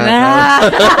 Nah.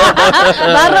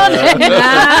 Baru deh.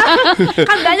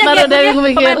 Kan banyak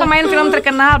ya pemain film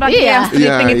terkenal, apalagi yang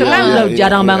stripping itu kan udah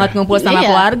jarang banget ngumpul sama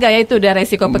keluarga ya, itu udah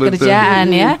resiko pekerjaan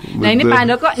ya. Nah ini Pak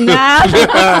Handoko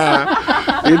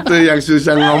itu yang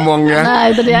susah ngomongnya.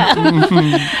 Nah itu dia.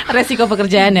 Resiko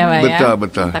pekerjaan ya Pak ya.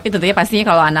 Betul. Tapi tentunya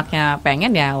pastinya kalau anaknya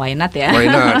pengen ya why not ya.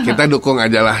 Why not, kita dukung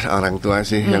aja lah orang tua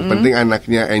sih. Yang penting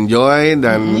anaknya enjoy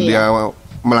dan dia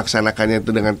melaksanakannya itu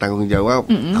dengan tanggung jawab.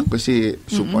 Aku sih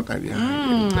support aja.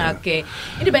 Oke.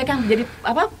 Ini banyak yang jadi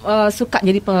suka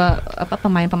jadi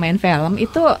pemain-pemain film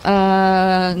itu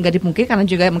nggak dipungkiri karena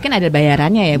juga mungkin ada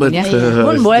bayarannya ya Bun ya.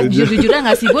 Bun boleh jujur-jujuran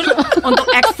nggak sih Bun untuk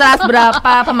ekstras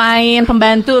berapa, pemain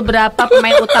pembantu berapa,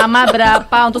 pemain utama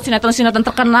berapa, untuk sinetron-sinetron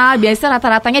terkenal biasa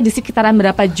rata-ratanya di sekitaran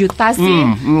berapa juta sih?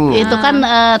 Itu kan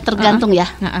tergantung ya.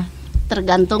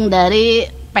 Tergantung dari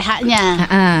PH-nya.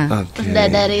 Terus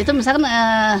dari itu misalkan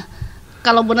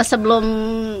kalau Bunda sebelum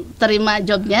terima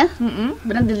jobnya,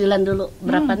 Bunda dililan dulu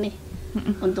berapa nih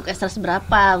untuk ekstras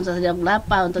berapa, untuk jam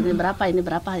berapa, untuk ini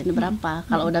berapa.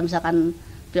 Kalau udah misalkan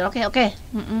oke,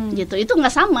 gitu, itu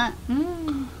nggak sama.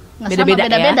 Beda-beda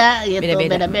ya? Gitu,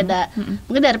 beda-beda.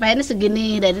 Mungkin dari PH ini segini,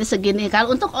 dari ini segini.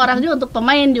 Kalau untuk orang juga, untuk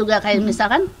pemain juga kayak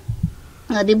misalkan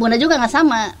di Bunda juga nggak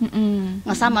sama,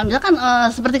 misalkan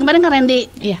seperti kemarin kan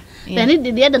Randy, Randy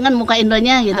dia dengan muka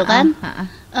Indonya gitu kan,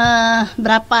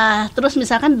 berapa, terus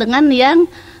misalkan dengan yang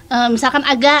misalkan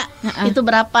agak itu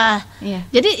berapa,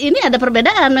 jadi ini ada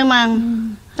perbedaan memang.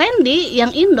 Randy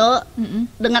yang Indo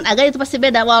dengan agak itu pasti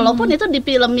beda, walaupun itu di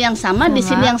film yang sama, di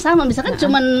scene yang sama, misalkan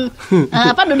cuman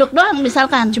duduk doang,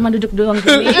 misalkan cuma duduk doang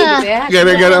gini gitu ya.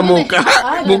 Gara-gara muka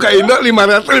Indo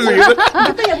 500 gitu.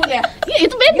 Gitu ya Bu ya. Iya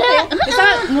itu beda. Gitu ya?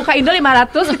 Misalnya muka Indo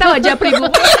 500, kita wajah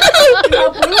pribumi 50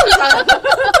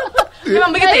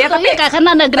 memang begitu ya, tapi karena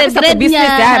ada grade-grade-nya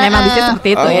ya, memang bisnis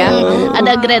seperti itu ya.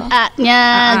 Ada grade A-nya,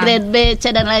 grade B,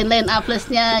 C dan lain-lain, A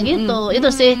plus-nya gitu. Itu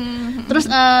sih. Terus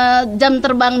jam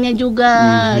terbangnya juga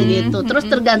gitu. Terus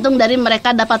tergantung dari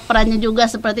mereka dapat perannya juga,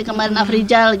 seperti kemarin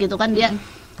Afrizal gitu kan, dia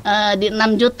di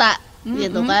 6 juta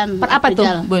gitu kan. Per apa tuh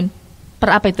Bun? Per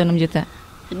apa itu 6 juta?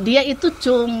 Dia itu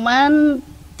cuman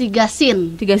 3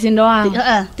 scene. 3 scene doang.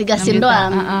 3 scene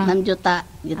doang, 6 juta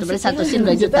gitu. Berarti 1 scene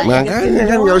 2 juta. Makanya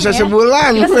kan nggak usah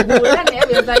sebulan. Sebulan ya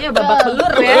biasanya babak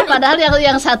belur ya. Padahal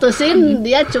yang 1 scene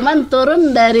dia cuman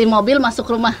turun dari mobil masuk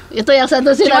rumah. Itu yang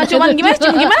 1 scene. Cuman gimana?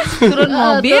 Turun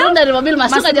mobil. Turun dari mobil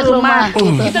masuk aja ke rumah.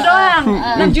 Itu doang.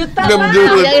 6 juta.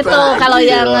 Ya itu kalau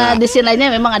yang di scene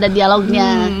lainnya memang ada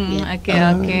dialognya.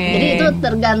 Oke. Jadi itu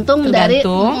tergantung dari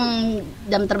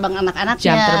jam terbang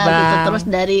anak-anaknya gitu. Terus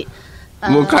dari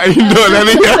muka Indo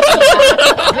tadi ya.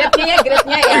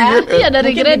 Grade-nya ya. Iya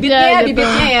dari grade-nya,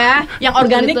 bibitnya ya. Yang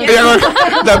organik ya.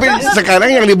 Tapi sekarang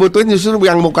yang dibutuhin justru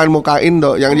yang bukan muka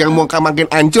Indo, yang muka makin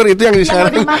hancur itu yang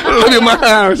sekarang lebih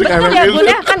mahal sekarang. Betul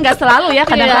ya, kan nggak selalu ya.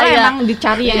 Kadang-kadang emang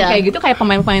dicari yang kayak gitu, kayak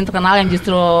pemain-pemain terkenal yang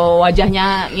justru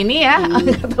wajahnya ini ya,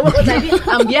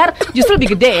 ambiar justru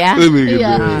lebih gede ya.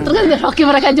 Iya. Terus kan hoki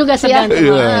mereka juga sih ya.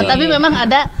 Tapi memang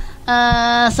ada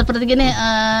seperti gini,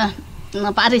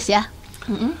 Pak Aris ya,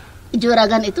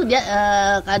 juragan itu dia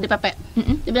di PP,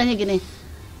 dia bilangnya gini,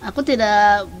 aku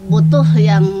tidak butuh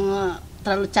yang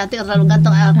terlalu cantik, terlalu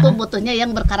ganteng, aku butuhnya yang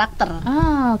berkarakter.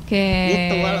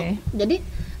 Gitu. Jadi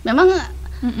memang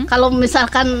kalau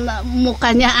misalkan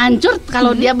mukanya hancur,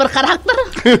 kalau dia berkarakter,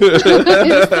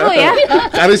 justru ya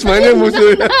karismanya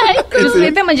musuh. Justru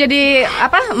itu menjadi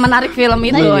menarik film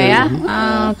itu ya.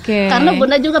 Karena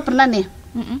Bunda juga pernah nih.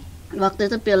 Waktu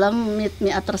itu film Meet Me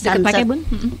After Sunset.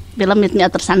 Film Meet Me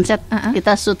After Sunset.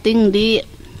 Kita syuting di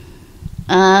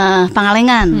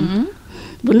Pangalengan.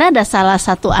 Bunda ada salah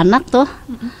satu anak tuh,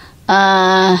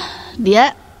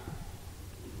 dia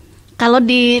kalau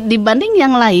dibanding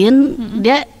yang lain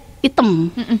dia hitam,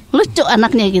 lucu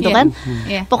anaknya gitu kan.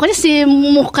 Pokoknya si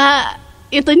muka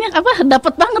itunya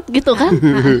dapat banget gitu kan.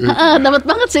 Dapat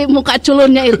banget sih muka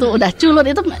culunnya itu, udah culun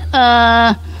itu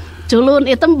culun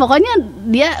hitam, pokoknya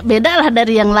dia beda lah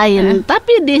dari yang lain.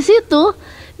 Tapi di situ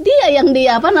dia yang di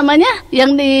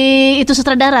yang di itu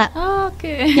sutradara.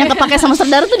 Yang kepake sama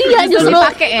sutradara tuh dia justru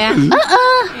dipakai ya.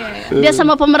 Dia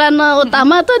sama pemeran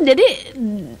utama tuh jadi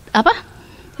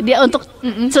dia untuk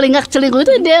celingak-celinguk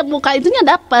itu dia muka itunya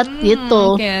dapat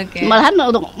gitu. Malahan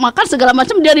untuk makan segala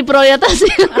macam dia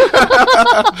diprioritaskan.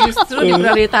 Justru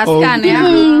diprioritaskan ya.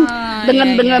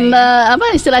 Dengan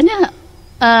istilahnya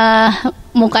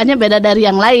mukanya beda dari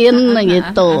yang lain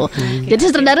gitu. Jadi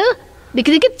sutradara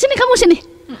dikit-dikit sini kamu sini.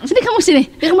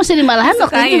 Malahan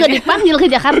waktu itu juga dipanggil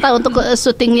ke Jakarta untuk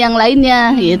syuting yang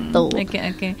lainnya gitu.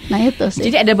 Nah itu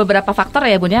sih. Jadi ada beberapa faktor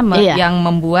ya Bun ya, yang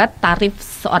membuat tarif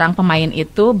seorang pemain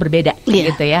itu berbeda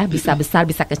gitu ya. Bisa besar,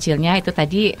 bisa kecilnya itu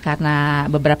tadi karena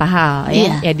beberapa hal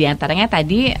ya. Ya diantaranya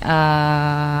tadi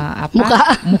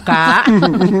muka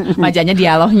wajahnya,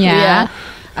 dialognya.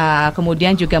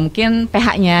 Kemudian juga mungkin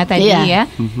PH-nya tadi ya.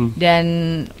 Dan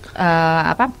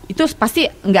itu pasti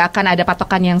nggak akan ada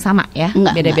patokan yang sama ya,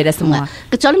 beda-beda semua.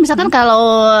 Kecuali misalkan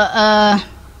kalau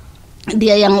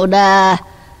dia yang udah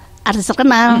artis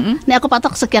terkenal, ini aku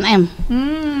patok sekian M,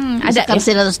 ada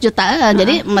sekian 100 juta.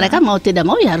 Jadi mereka mau tidak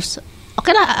mau ya harus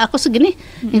oke lah, aku segini,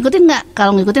 ngikutin nggak?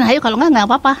 Kalau ngikutin ayo, kalau nggak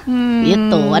apa-apa.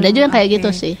 Gitu. Ada juga yang kayak gitu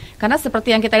sih. Karena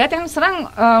seperti yang kita lihat yang serang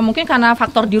mungkin karena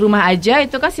faktor di rumah aja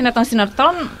itu kan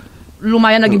sinetron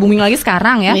lumayan lagi booming lagi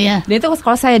sekarang ya. Dan itu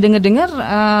kalau saya dengar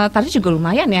tarif juga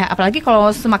lumayan ya. Apalagi kalau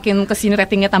semakin kesini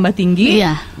ratingnya tambah tinggi,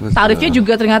 tarifnya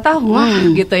juga ternyata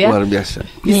gitu ya. Luar biasa.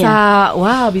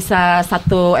 Bisa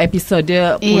satu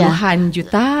episode puluhan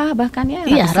juta bahkan ya.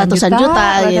 Ratusan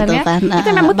juta gitu ya. kan. Itu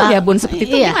memang betul ya Bun, seperti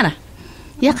itu gimana?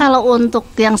 Ya kalau untuk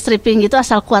yang stripping gitu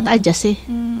asal kuat aja sih.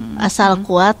 Asal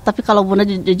kuat, tapi kalau Bunda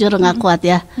jujur nggak kuat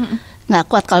ya. Nggak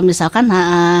kuat kalau misalkan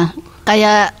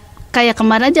kayak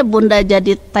kemarin aja Bunda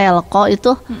jadi telco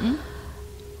itu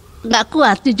nggak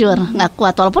kuat, jujur nggak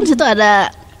kuat. Walaupun situ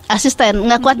ada asisten,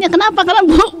 nggak kuatnya kenapa? Karena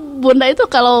Bunda itu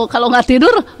kalau nggak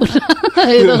tidur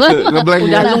gitu kan,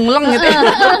 udah lungleng gitu.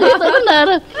 Itu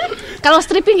benar. Kalau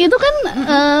stripping itu kan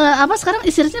sekarang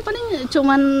istilahnya paling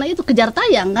cuman itu kejar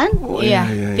tayang kan.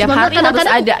 Tiap hari harus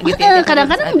ada gitu ya.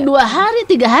 Kadang-kadang 2 hari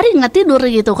 3 hari nggak tidur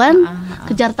gitu kan.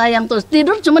 Kejar tayang terus,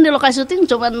 tidur cuman di lokasi syuting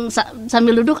cuman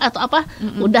sambil duduk atau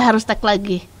udah harus tag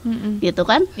lagi. Gitu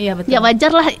kan. Ya wajar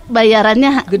lah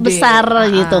bayarannya gede, besar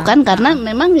gitu kan, karena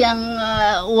memang yang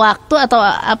waktu atau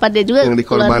dia juga yang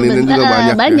dikorbanin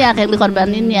juga banyak yang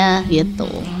dikorbaninnya gitu.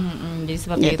 Jadi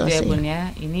seperti gitu itu ya Bun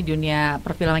ya. Ini dunia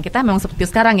perfilman kita memang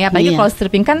seperti sekarang ya. Apalagi kalau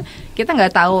stripping kan kita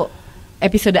nggak tahu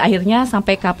episode akhirnya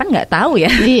sampai kapan, nggak tahu ya.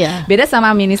 Beda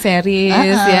sama mini series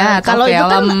ya atau kalau film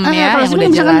itu kan, ya kalau yang udah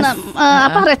jelas.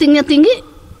 Ratingnya tinggi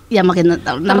ya makin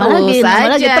nambah lagi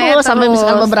terus sampai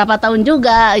misalkan beberapa tahun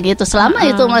juga gitu. Selama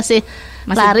itu masih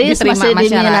laris, masih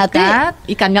diminati,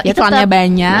 iklannya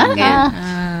banyak ya.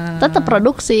 Tetap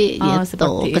produksi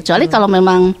gitu. Kecuali kalau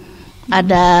memang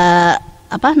ada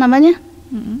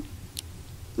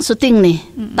syuting nih,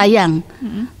 tayang,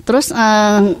 terus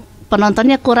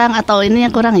penontonnya kurang atau ininya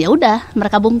kurang, ya udah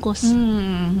mereka bungkus.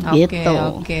 Gitu.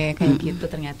 Oke, kayak gitu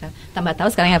ternyata. Tambah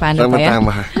tahu sekarang ya Pak Handoko ya.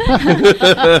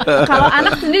 Kalau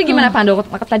anak sendiri gimana Pak Handoko?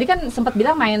 Tadi kan sempat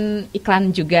bilang main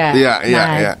iklan juga.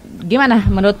 Iya. Gimana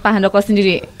menurut Pak Handoko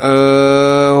sendiri?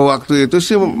 Waktu itu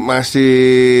sih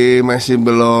masih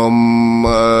belum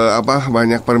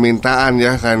banyak permintaan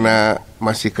ya, karena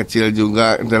masih kecil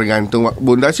juga, tergantung.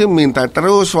 Bunda sih minta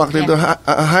terus waktu itu,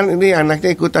 Han ini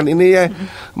anaknya ikutan ini ya.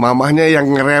 Mamahnya yang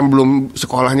ngerem, belum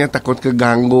sekolahnya takut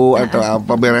keganggu atau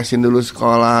beresin dulu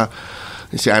sekolah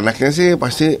si anaknya sih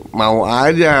pasti mau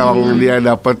aja, dia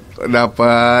dapat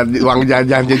uang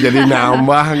jajannya jadi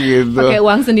nambah gitu. Pakai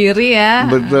uang sendiri ya.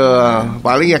 Betul.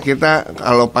 Paling ya kita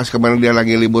kalau pas kemarin dia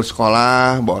lagi libur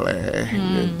sekolah boleh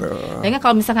gitu. Kayaknya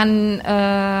kalau misalkan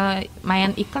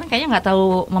main iklan kayaknya nggak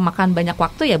tahu memakan banyak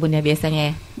waktu ya Bun ya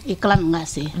biasanya ya. Iklan enggak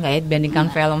sih. Enggak ya dibandingkan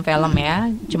film-film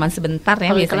ya. Cuman sebentar ya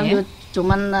kalau biasanya.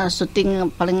 Cuman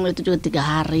syuting paling itu juga 3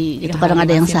 hari gitu. Kadang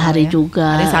ada yang sehari ya.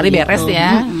 Juga. Ada sehari gitu. Beres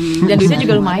ya. Dan duitnya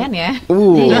juga lumayan ya.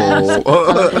 Iya.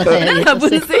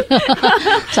 Sih.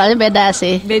 Soalnya beda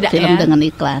sih. Beda film ya. dengan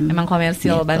iklan. Emang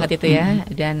komersil gitu. Banget itu ya.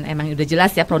 Dan emang udah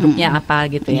jelas ya produknya apa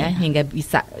gitu ya. Hingga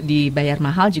bisa dibayar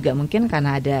mahal juga mungkin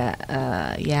karena ada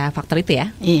ya faktor itu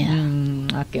ya. Iya.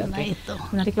 Oke. Nah, itu.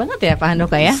 Menarik banget ya Pak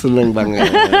Handoko ya. Seneng banget.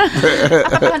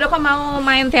 Apa Pak Handoko mau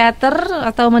main teater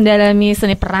atau mendalami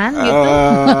seni peran gitu?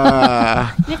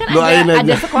 Ini kan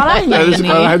ada sekolahnya. Ada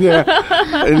sekolahnya.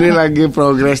 Ini lagi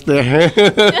progres deh.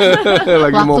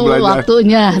 Lagi mau belajar.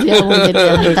 Waktunya dia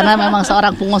karena memang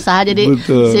seorang pengusaha jadi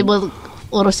sibuk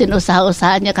urusin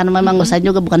usaha-usahanya karena memang usaha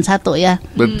juga bukan satu ya.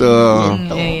 Betul.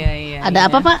 Gitu. Iya. Ada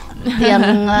apa Pak? Yang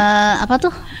apa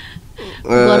tuh?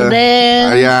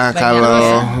 Gorden. Ya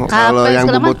kalau yang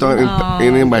dibutuh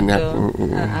ini banyak.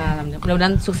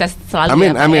 Mudah-mudahan sukses selalu.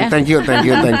 Amin. Thank you.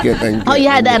 Oh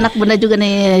iya, ada anak Bunda juga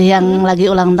nih yang lagi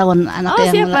ulang tahun, anak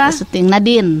yang syuting,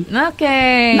 Nadine.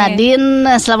 Oke.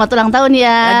 Nadine, selamat ulang tahun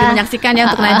ya. Lagi menyaksikan ya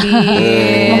untuk Nadine.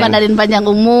 Semoga Nadine panjang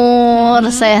umur,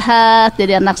 sehat,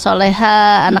 jadi anak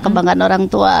soleha, anak kebanggaan orang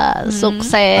tua,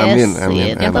 sukses. Amin.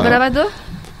 Gitu. Yang keberapa tuh?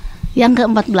 Yang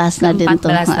ke-14 Nadine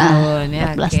tuh. 14 tahun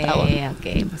ya. 14 tahun.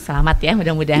 Oke. Selamat ya,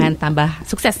 mudah-mudahan tambah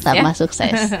sukses ya. Tambah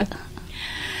sukses.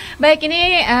 Baik,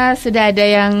 ini sudah ada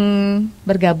yang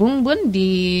bergabung Bun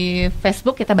di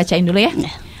Facebook, kita bacain dulu ya.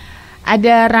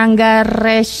 Ada Rangga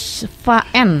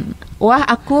Resvaen. Wah,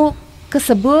 aku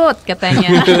kesebut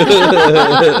katanya.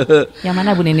 Yang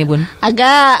mana Bun ini Bun?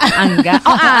 Angga.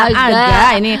 Oh,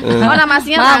 Angga ini. Oh, nama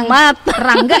aslinya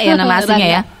Rangga ya nama aslinya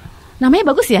ya.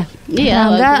 Namanya bagus ya? Iya.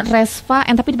 Rangga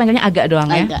Resvaen tapi dipanggilnya Aga doang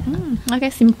ya.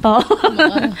 Oke, simple.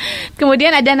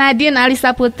 Kemudian ada Nadine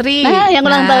Alisa Putri. Yang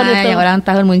ulang tahun itu. Yang ulang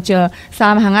tahun muncul.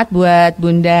 Salam hangat buat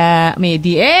Bunda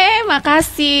MEIDI.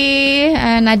 Makasih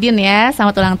Nadine ya.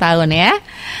 Selamat ulang tahun ya.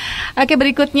 Oke,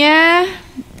 berikutnya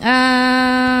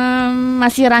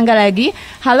masih Rangga lagi.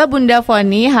 Halo Bunda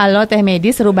Vony, halo Teh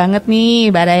MEIDI, seru banget nih.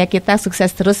 BarayaKita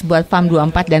sukses terus buat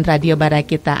Vam24 dan Radio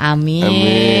BarayaKita.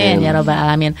 Amin. Ya robbal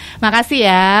alamin. Makasih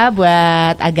ya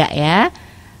buat Aga ya.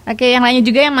 Oke, yang lainnya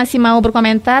juga yang masih mau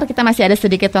berkomentar, kita masih ada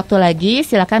sedikit waktu lagi.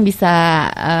 Silakan bisa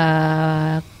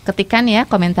ketikkan ya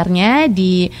komentarnya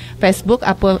di Facebook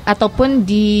ataupun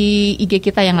di IG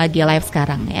kita yang lagi live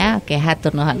sekarang ya. Oke,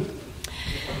 hatur nuhun.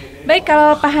 Baik,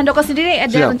 kalau Pak Handoko sendiri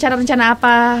ada rencana-rencana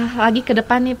apa lagi ke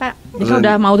depan nih Pak? Jadi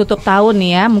udah mau tutup tahun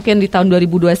nih ya, mungkin di tahun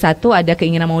 2021 ada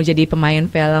keinginan mau jadi pemain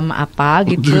film apa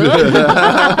gitu.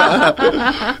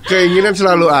 Keinginan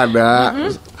selalu ada.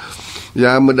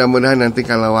 Ya mudah-mudahan nanti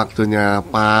kalau waktunya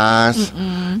pas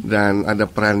dan ada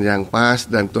peran yang pas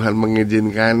dan Tuhan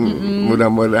mengizinkan,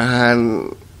 mudah-mudahan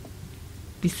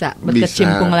bisa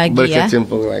berkecimpung lagi ya.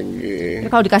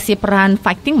 Kalau dikasih peran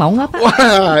fighting mau nggak Pak?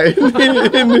 Wah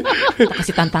ini.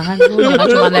 Kasih tantangan tuh, jangan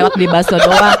cuma lewat beli bakso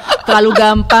doang. Terlalu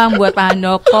gampang buat Pak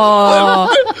Handoko.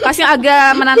 Kasih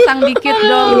agak menantang dikit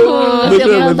dong.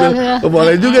 Betul.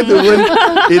 Boleh juga tuh Bun.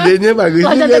 Idenya bagus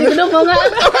juga.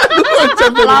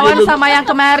 Lawan sama yang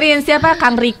kemarin siapa?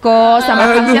 Kang Riko sama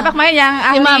Kang siapa kemarin yang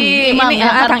ahli ini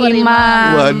Kang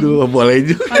Imam. Waduh, boleh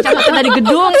juga. Macam dari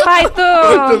gedung Pak itu.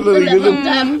 Dari gedung.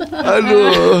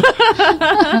 Aduh.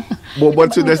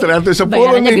 Bobot sudah 110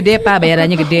 bayarannya nih. Gede Pak,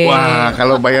 bayarannya gede. Wah,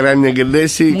 kalau bayarannya gede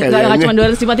sih kayaknya.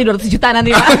 Enggak cuma 200 juta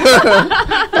nanti Pak.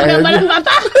 Badan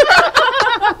patah.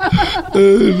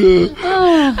 Aduh.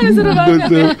 Seru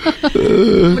banget.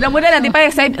 Mudah-mudahan nanti Pak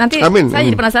saya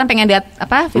jadi penasaran pengen lihat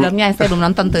apa filmnya, saya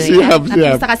belum nonton tuh ya. Nanti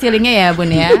bisa kasih linknya ya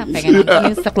Bun ya. Pengen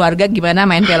nonton sekeluarga gimana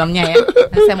main filmnya ya.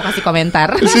 Nanti saya mau kasih komentar.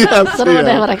 Seru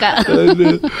deh mereka.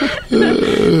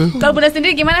 Kalau Bunda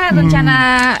sendiri gimana rencana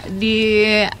di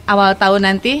awal tahun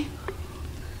nanti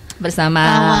bersama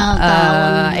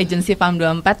agensi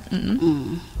Vam24?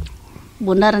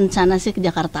 Bunda rencana sih ke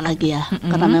Jakarta lagi ya,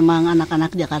 karena memang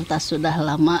anak-anak Jakarta sudah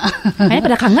lama. Kayaknya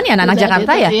pada kangen ya anak-anak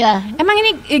Jakarta ya. Iya. Emang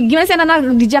ini gimana sih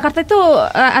anak-anak di Jakarta itu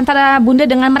antara Bunda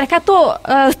dengan mereka tuh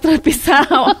terpisah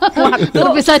waktu,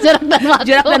 terpisah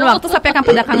jarak dan waktu sampai akan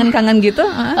pada kangen-kangen gitu.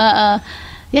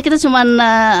 Ya kita cuman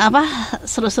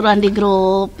seru-seruan di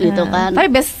grup gitu kan.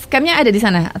 Tapi base campnya ada di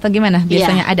sana atau gimana?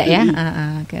 Biasanya ada ya.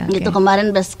 Okay. Gitu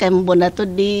kemarin base camp Bunda tuh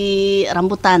di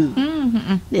Rambutan,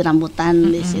 di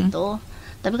Rambutan di situ.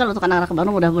 Tapi kalau untuk anak-anak baru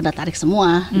udah Bunda tarik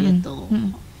semua gitu.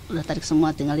 Udah tarik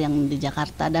semua, tinggal yang di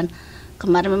Jakarta. Dan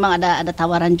kemarin memang ada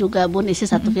tawaran juga Bun, isi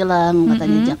satu film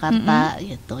katanya Jakarta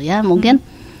gitu ya. Mungkin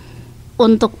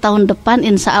untuk tahun depan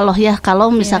insya Allah ya, kalau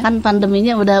misalkan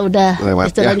pandeminya udah lewat,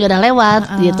 istilahnya udah lewat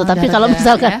gitu. Tapi kalau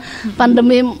misalkan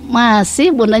pandemi masih,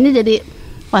 Bundanya jadi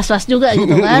was-was juga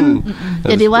gitu kan.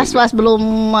 Jadi was-was,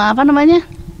 belum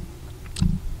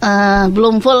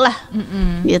belum full lah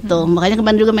gitu. Makanya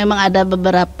kemarin juga memang ada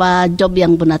beberapa job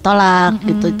yang Bunda tolak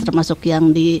gitu, termasuk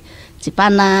yang di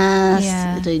Cipanas,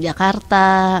 itu di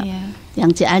Jakarta,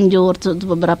 yang Cianjur, itu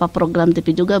beberapa program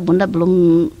TV juga Bunda belum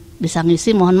bisa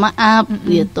ngisi, mohon maaf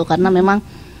gitu, karena memang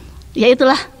ya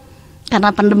itulah, karena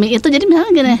pandemi itu. Jadi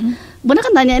misalnya gini, Bunda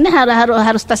kan tanya ini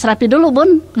harus tes rapid dulu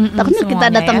Bun, takutnya kita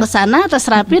datang ke sana tes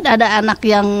rapid ada anak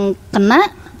yang kena,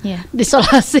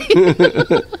 diisolasi.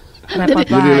 jadi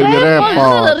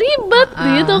ribet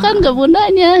gitu kan ke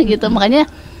Bundanya gitu. Makanya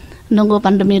nunggu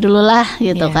pandemi dulu lah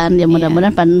gitu kan. Ya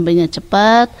mudah-mudahan pandeminya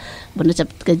cepat, Bunda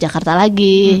cepat ke Jakarta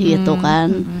lagi gitu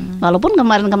kan. Walaupun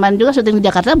kemarin juga syuting di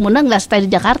Jakarta, Bunda nggak stay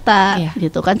di Jakarta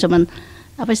gitu kan, cuman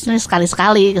istilahnya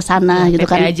sekali-sekali ke sana gitu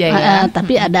kan. Aja,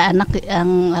 tapi ada anak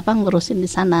yang ngurusin di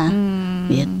sana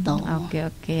gitu.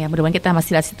 Oke. Mudah-mudahan kita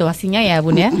masih lihat situasinya ya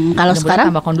Bun ya. Kalau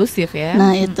sekarang tambah kondusif ya.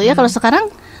 Nah itu ya, kalau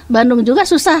sekarang Bandung juga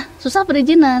susah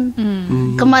perizinan.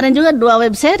 Kemarin juga 2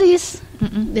 web series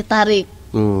ditarik.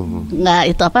 Nggak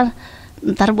itu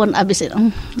ntar Bun abis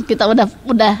kita udah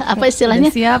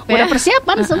istilahnya siap, udah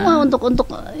persiapan semua untuk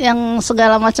yang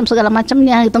segala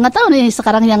macamnya gitu. Nggak tahu nih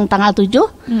sekarang yang tanggal 7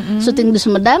 syuting di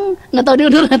Sumedang, nggak tahu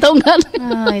diundur nggak tahu enggak.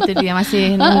 Itu dia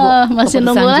masih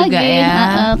nunggu lagi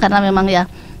ya. Karena memang ya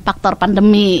faktor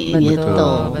pandemi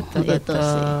betul.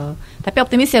 Tapi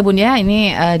optimis ya Bun ya,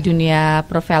 ini dunia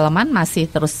perfilman masih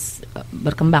terus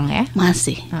berkembang ya.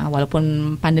 Masih.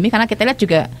 Walaupun pandemi, karena kita lihat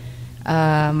juga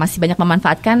masih banyak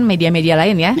memanfaatkan media-media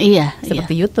lain ya.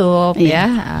 Seperti YouTube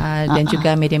dan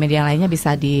juga media-media lainnya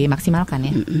bisa dimaksimalkan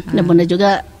ya. Dan Bunda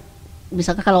juga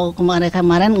bisa kalau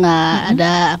kemarin nggak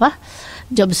ada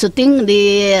job syuting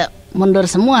di mundur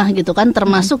semua gitu kan,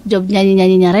 termasuk job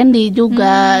nyanyi-nyanyinya Randy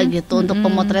juga gitu, untuk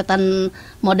pemotretan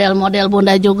model-model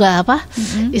Bunda juga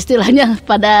istilahnya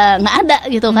pada nggak ada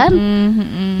gitu kan.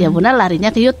 Ya Bunda larinya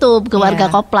ke YouTube, ke Warga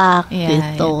Koplak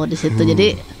gitu di situ.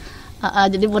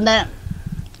 Jadi Bunda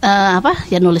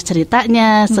ya nulis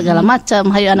ceritanya segala macam.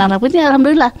 Hayu anak-anak ini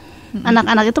alhamdulillah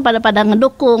anak-anak itu pada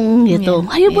ngedukung gitu.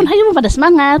 Hayu Bun pada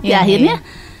semangat. Akhirnya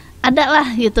ada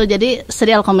lah gitu, jadi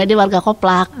serial komedi Warga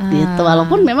Koplak gitu,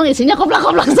 walaupun memang isinya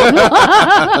koplak-koplak semua.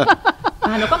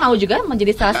 Handoko mau juga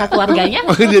menjadi salah satu warganya.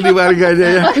 Jadi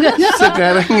warganya ya.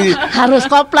 Sekarang harus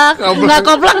koplak. Nggak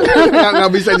koplak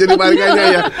nggak bisa jadi warganya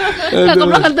ya. Nggak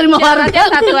koplak kan terima warga.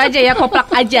 Satu aja ya, koplak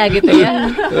aja gitu ya.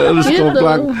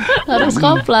 Harus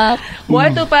koplak.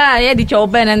 Boleh tuh Pak ya,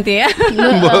 dicoba nanti ya.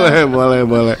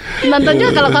 Boleh.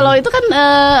 Nontonnya kalau itu kan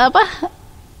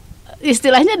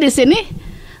istilahnya di sini,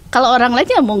 kalau orang lain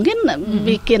ya mungkin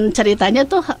bikin ceritanya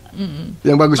tuh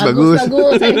yang bagus-bagus.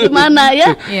 Gimana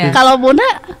ya? Kalau Bunda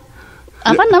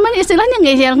istilahnya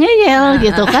ngeyel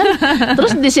gitu kan.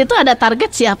 Terus di situ ada target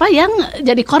siapa yang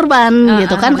jadi korban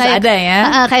gitu kan, kayak ada ya.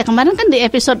 Kayak kemarin kan di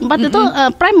episode 4 itu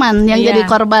preman yang jadi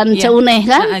korban Ceuneh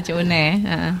kan.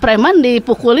 Preman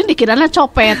dipukulin dikiranya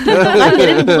copet gitu kan.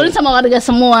 Jadi dipukulin sama warga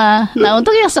semua. Nah,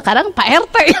 untuk yang sekarang Pak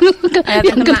RT yang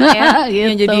kena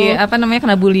yang gitu. jadi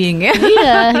kena bullying ya.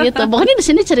 Iya gitu. Pokoknya di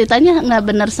sini ceritanya nggak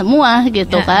benar semua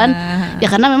gitu kan. Ya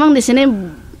karena memang di sini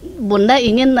Bunda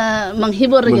ingin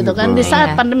menghibur gitu kan di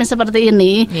saat pandemi seperti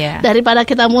ini, daripada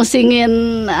kita musingin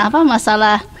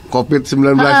masalah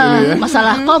COVID-19 ini ya,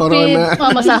 masalah COVID,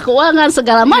 masalah keuangan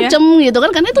segala macam gitu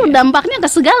kan itu dampaknya ke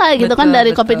segala gitu kan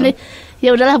dari COVID ini.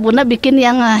 Ya udahlah Bunda bikin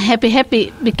yang happy,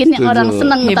 bikin yang orang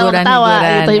seneng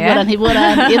ketawa-ketawa gitu,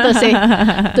 hiburan itu sih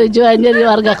tujuannya di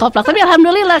Warga Koplak. Tapi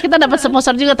alhamdulillah kita dapat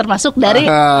sponsor juga, termasuk dari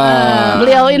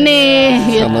beliau ini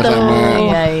gitu.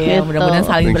 Iya, mudah-mudahan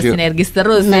saling bersinergis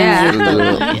terus ya.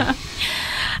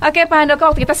 Oke Pak Handoko,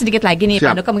 kita sedikit lagi nih.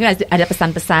 Pak Handoko, mungkin ada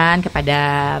pesan-pesan kepada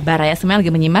Baraya semua yang lagi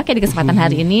menyimak ya di kesempatan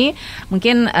hari ini.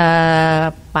 Mungkin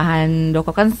Pak Handoko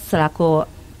kan selaku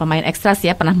pemain ekstras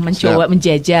ya, pernah mencoba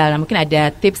menjajal. Nah, mungkin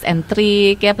ada tips and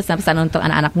trick ya, pesan-pesan untuk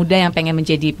anak-anak muda yang pengen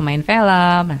menjadi pemain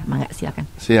film. Nah, mangga silakan.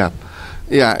 Siap.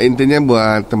 Ya, intinya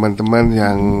buat teman-teman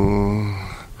yang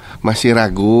masih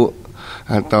ragu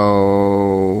atau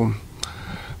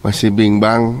masih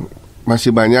bimbang, masih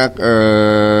banyak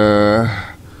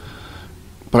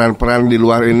peran-peran di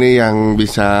luar ini yang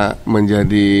bisa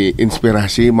menjadi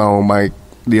inspirasi, mau baik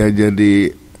dia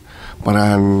jadi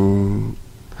peran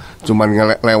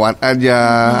cuman lewat aja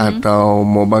atau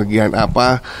mau bagian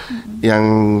apa, Yang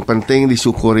penting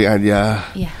disyukuri aja.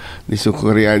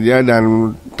 Disyukuri aja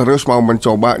dan terus mau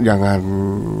mencoba, jangan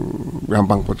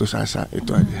gampang putus asa,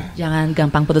 itu aja. Jangan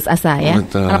gampang putus asa ya.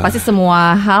 Betul. Karena pasti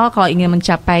semua hal kalau ingin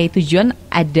mencapai tujuan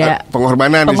ada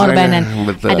pengorbanan.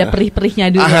 Ada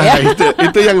perih-perihnya dulu ya.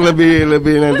 Itu yang lebih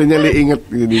nantinya diingat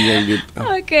jadinya gitu.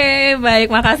 Oke,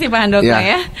 baik, makasih Pak Handoko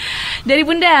ya. Dari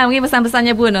Bunda, mungkin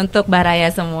pesan-pesannya Bun untuk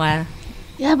Baraya semua.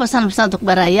 Ya, pesan-pesan untuk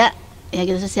Baraya. Ya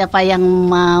gitu, siapa yang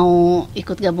mau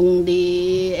ikut gabung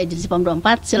di agensi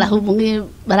Vam24 silahkan hubungi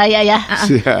Baraya ya.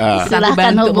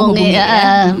 Silahkan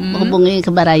hubungi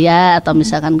ke Baraya atau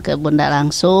misalkan ke Bunda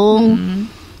langsung.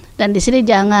 Dan di sini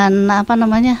jangan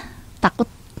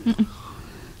takut.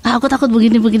 Aku takut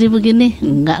begini.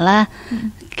 Enggak lah.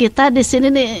 Kita di sini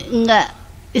nih enggak,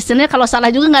 istilahnya kalau salah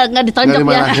juga nggak ditonjok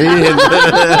ya.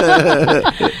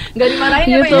 Nggak dimarahin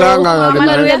gitu. Ya Pak?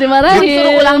 Nggak dimarahin.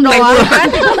 Suruh ulang doang kan?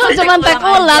 Cuma tek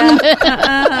ulang.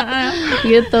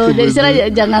 Gitu. Jadi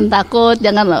istilahnya jangan takut,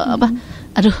 jangan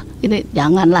aduh ini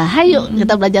janganlah. Hayo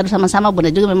kita belajar sama-sama.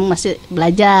 Bunda juga memang masih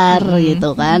belajar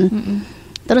gitu kan.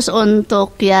 Terus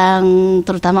untuk yang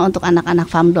terutama untuk anak-anak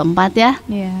Vam24 ya,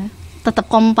 tetap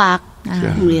kompak.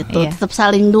 Gitu, tetap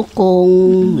saling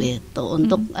dukung gitu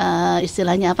untuk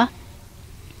istilahnya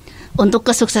untuk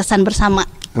kesuksesan bersama.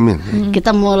 Amin.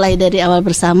 Kita mulai dari awal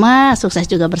bersama, sukses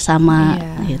juga bersama,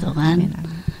 gitu kan.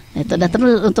 Itu dan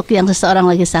terus untuk yang seseorang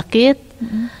lagi sakit,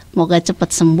 semoga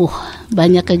cepat sembuh.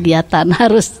 Banyak kegiatan,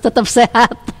 harus tetap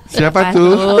sehat. Siapa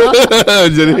tuh?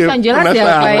 Jadi kan jelas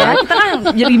ya Pak ya. Kita kan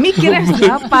jadi mikir ya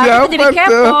siapa. Kita jadi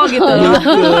kepo gitu.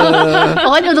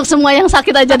 Pokoknya untuk semua yang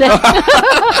sakit aja deh.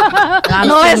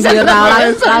 Langsung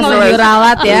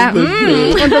dirawat ya.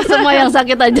 Untuk semua yang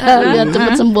sakit aja biar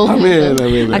cepat sembuh.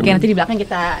 Amin. Oke, nanti di belakang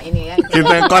kita ini ya.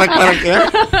 Kita korek-korek ya.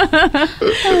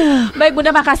 Baik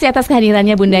Bunda, makasih atas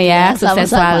kehadirannya Bunda ya.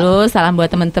 Sukses selalu. Salam buat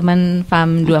teman-teman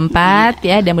Vam24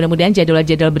 ya. Dan mudah-mudahan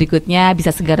jadwal-jadwal berikutnya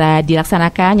bisa segera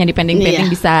dilaksanakan. Yang dipending-pending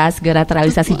bisa segera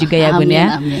terrealisasi juga ya Bun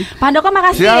ya. Pak Handoko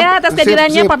makasih ya atas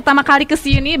kehadirannya pertama kali ke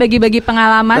sini bagi-bagi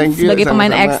pengalaman sebagai pemain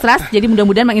ekstras. Jadi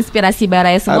mudah-mudahan menginspirasi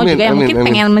Baraya semua juga yang mungkin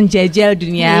pengen menjajal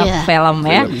dunia film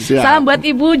ya. Salam buat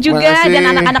Ibu juga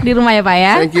dan anak-anak di rumah ya Pak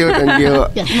ya. Thank you.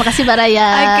 Terima kasih Baraya.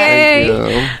 Oke.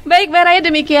 Baik Baraya,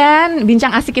 demikian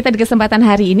bincang asik kita di kesempatan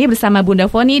hari ini bersama Bunda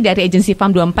Vony dari agensi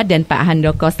Vam24 dan Pak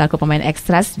Handoko selaku pemain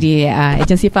ekstras di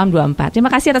agensi Vam24. Terima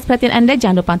kasih atas perhatian Anda.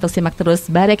 Jangan lupa untuk simak terus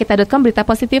BarayaKita.com, berita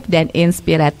positif dan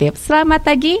inspiratif. Selamat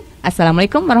pagi.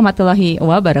 Assalamualaikum warahmatullahi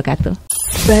wabarakatuh.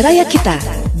 BarayaKita,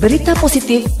 berita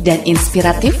positif dan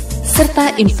inspiratif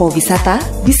serta info wisata,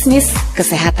 bisnis,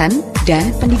 kesehatan,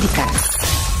 dan pendidikan.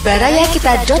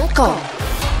 BarayaKita.com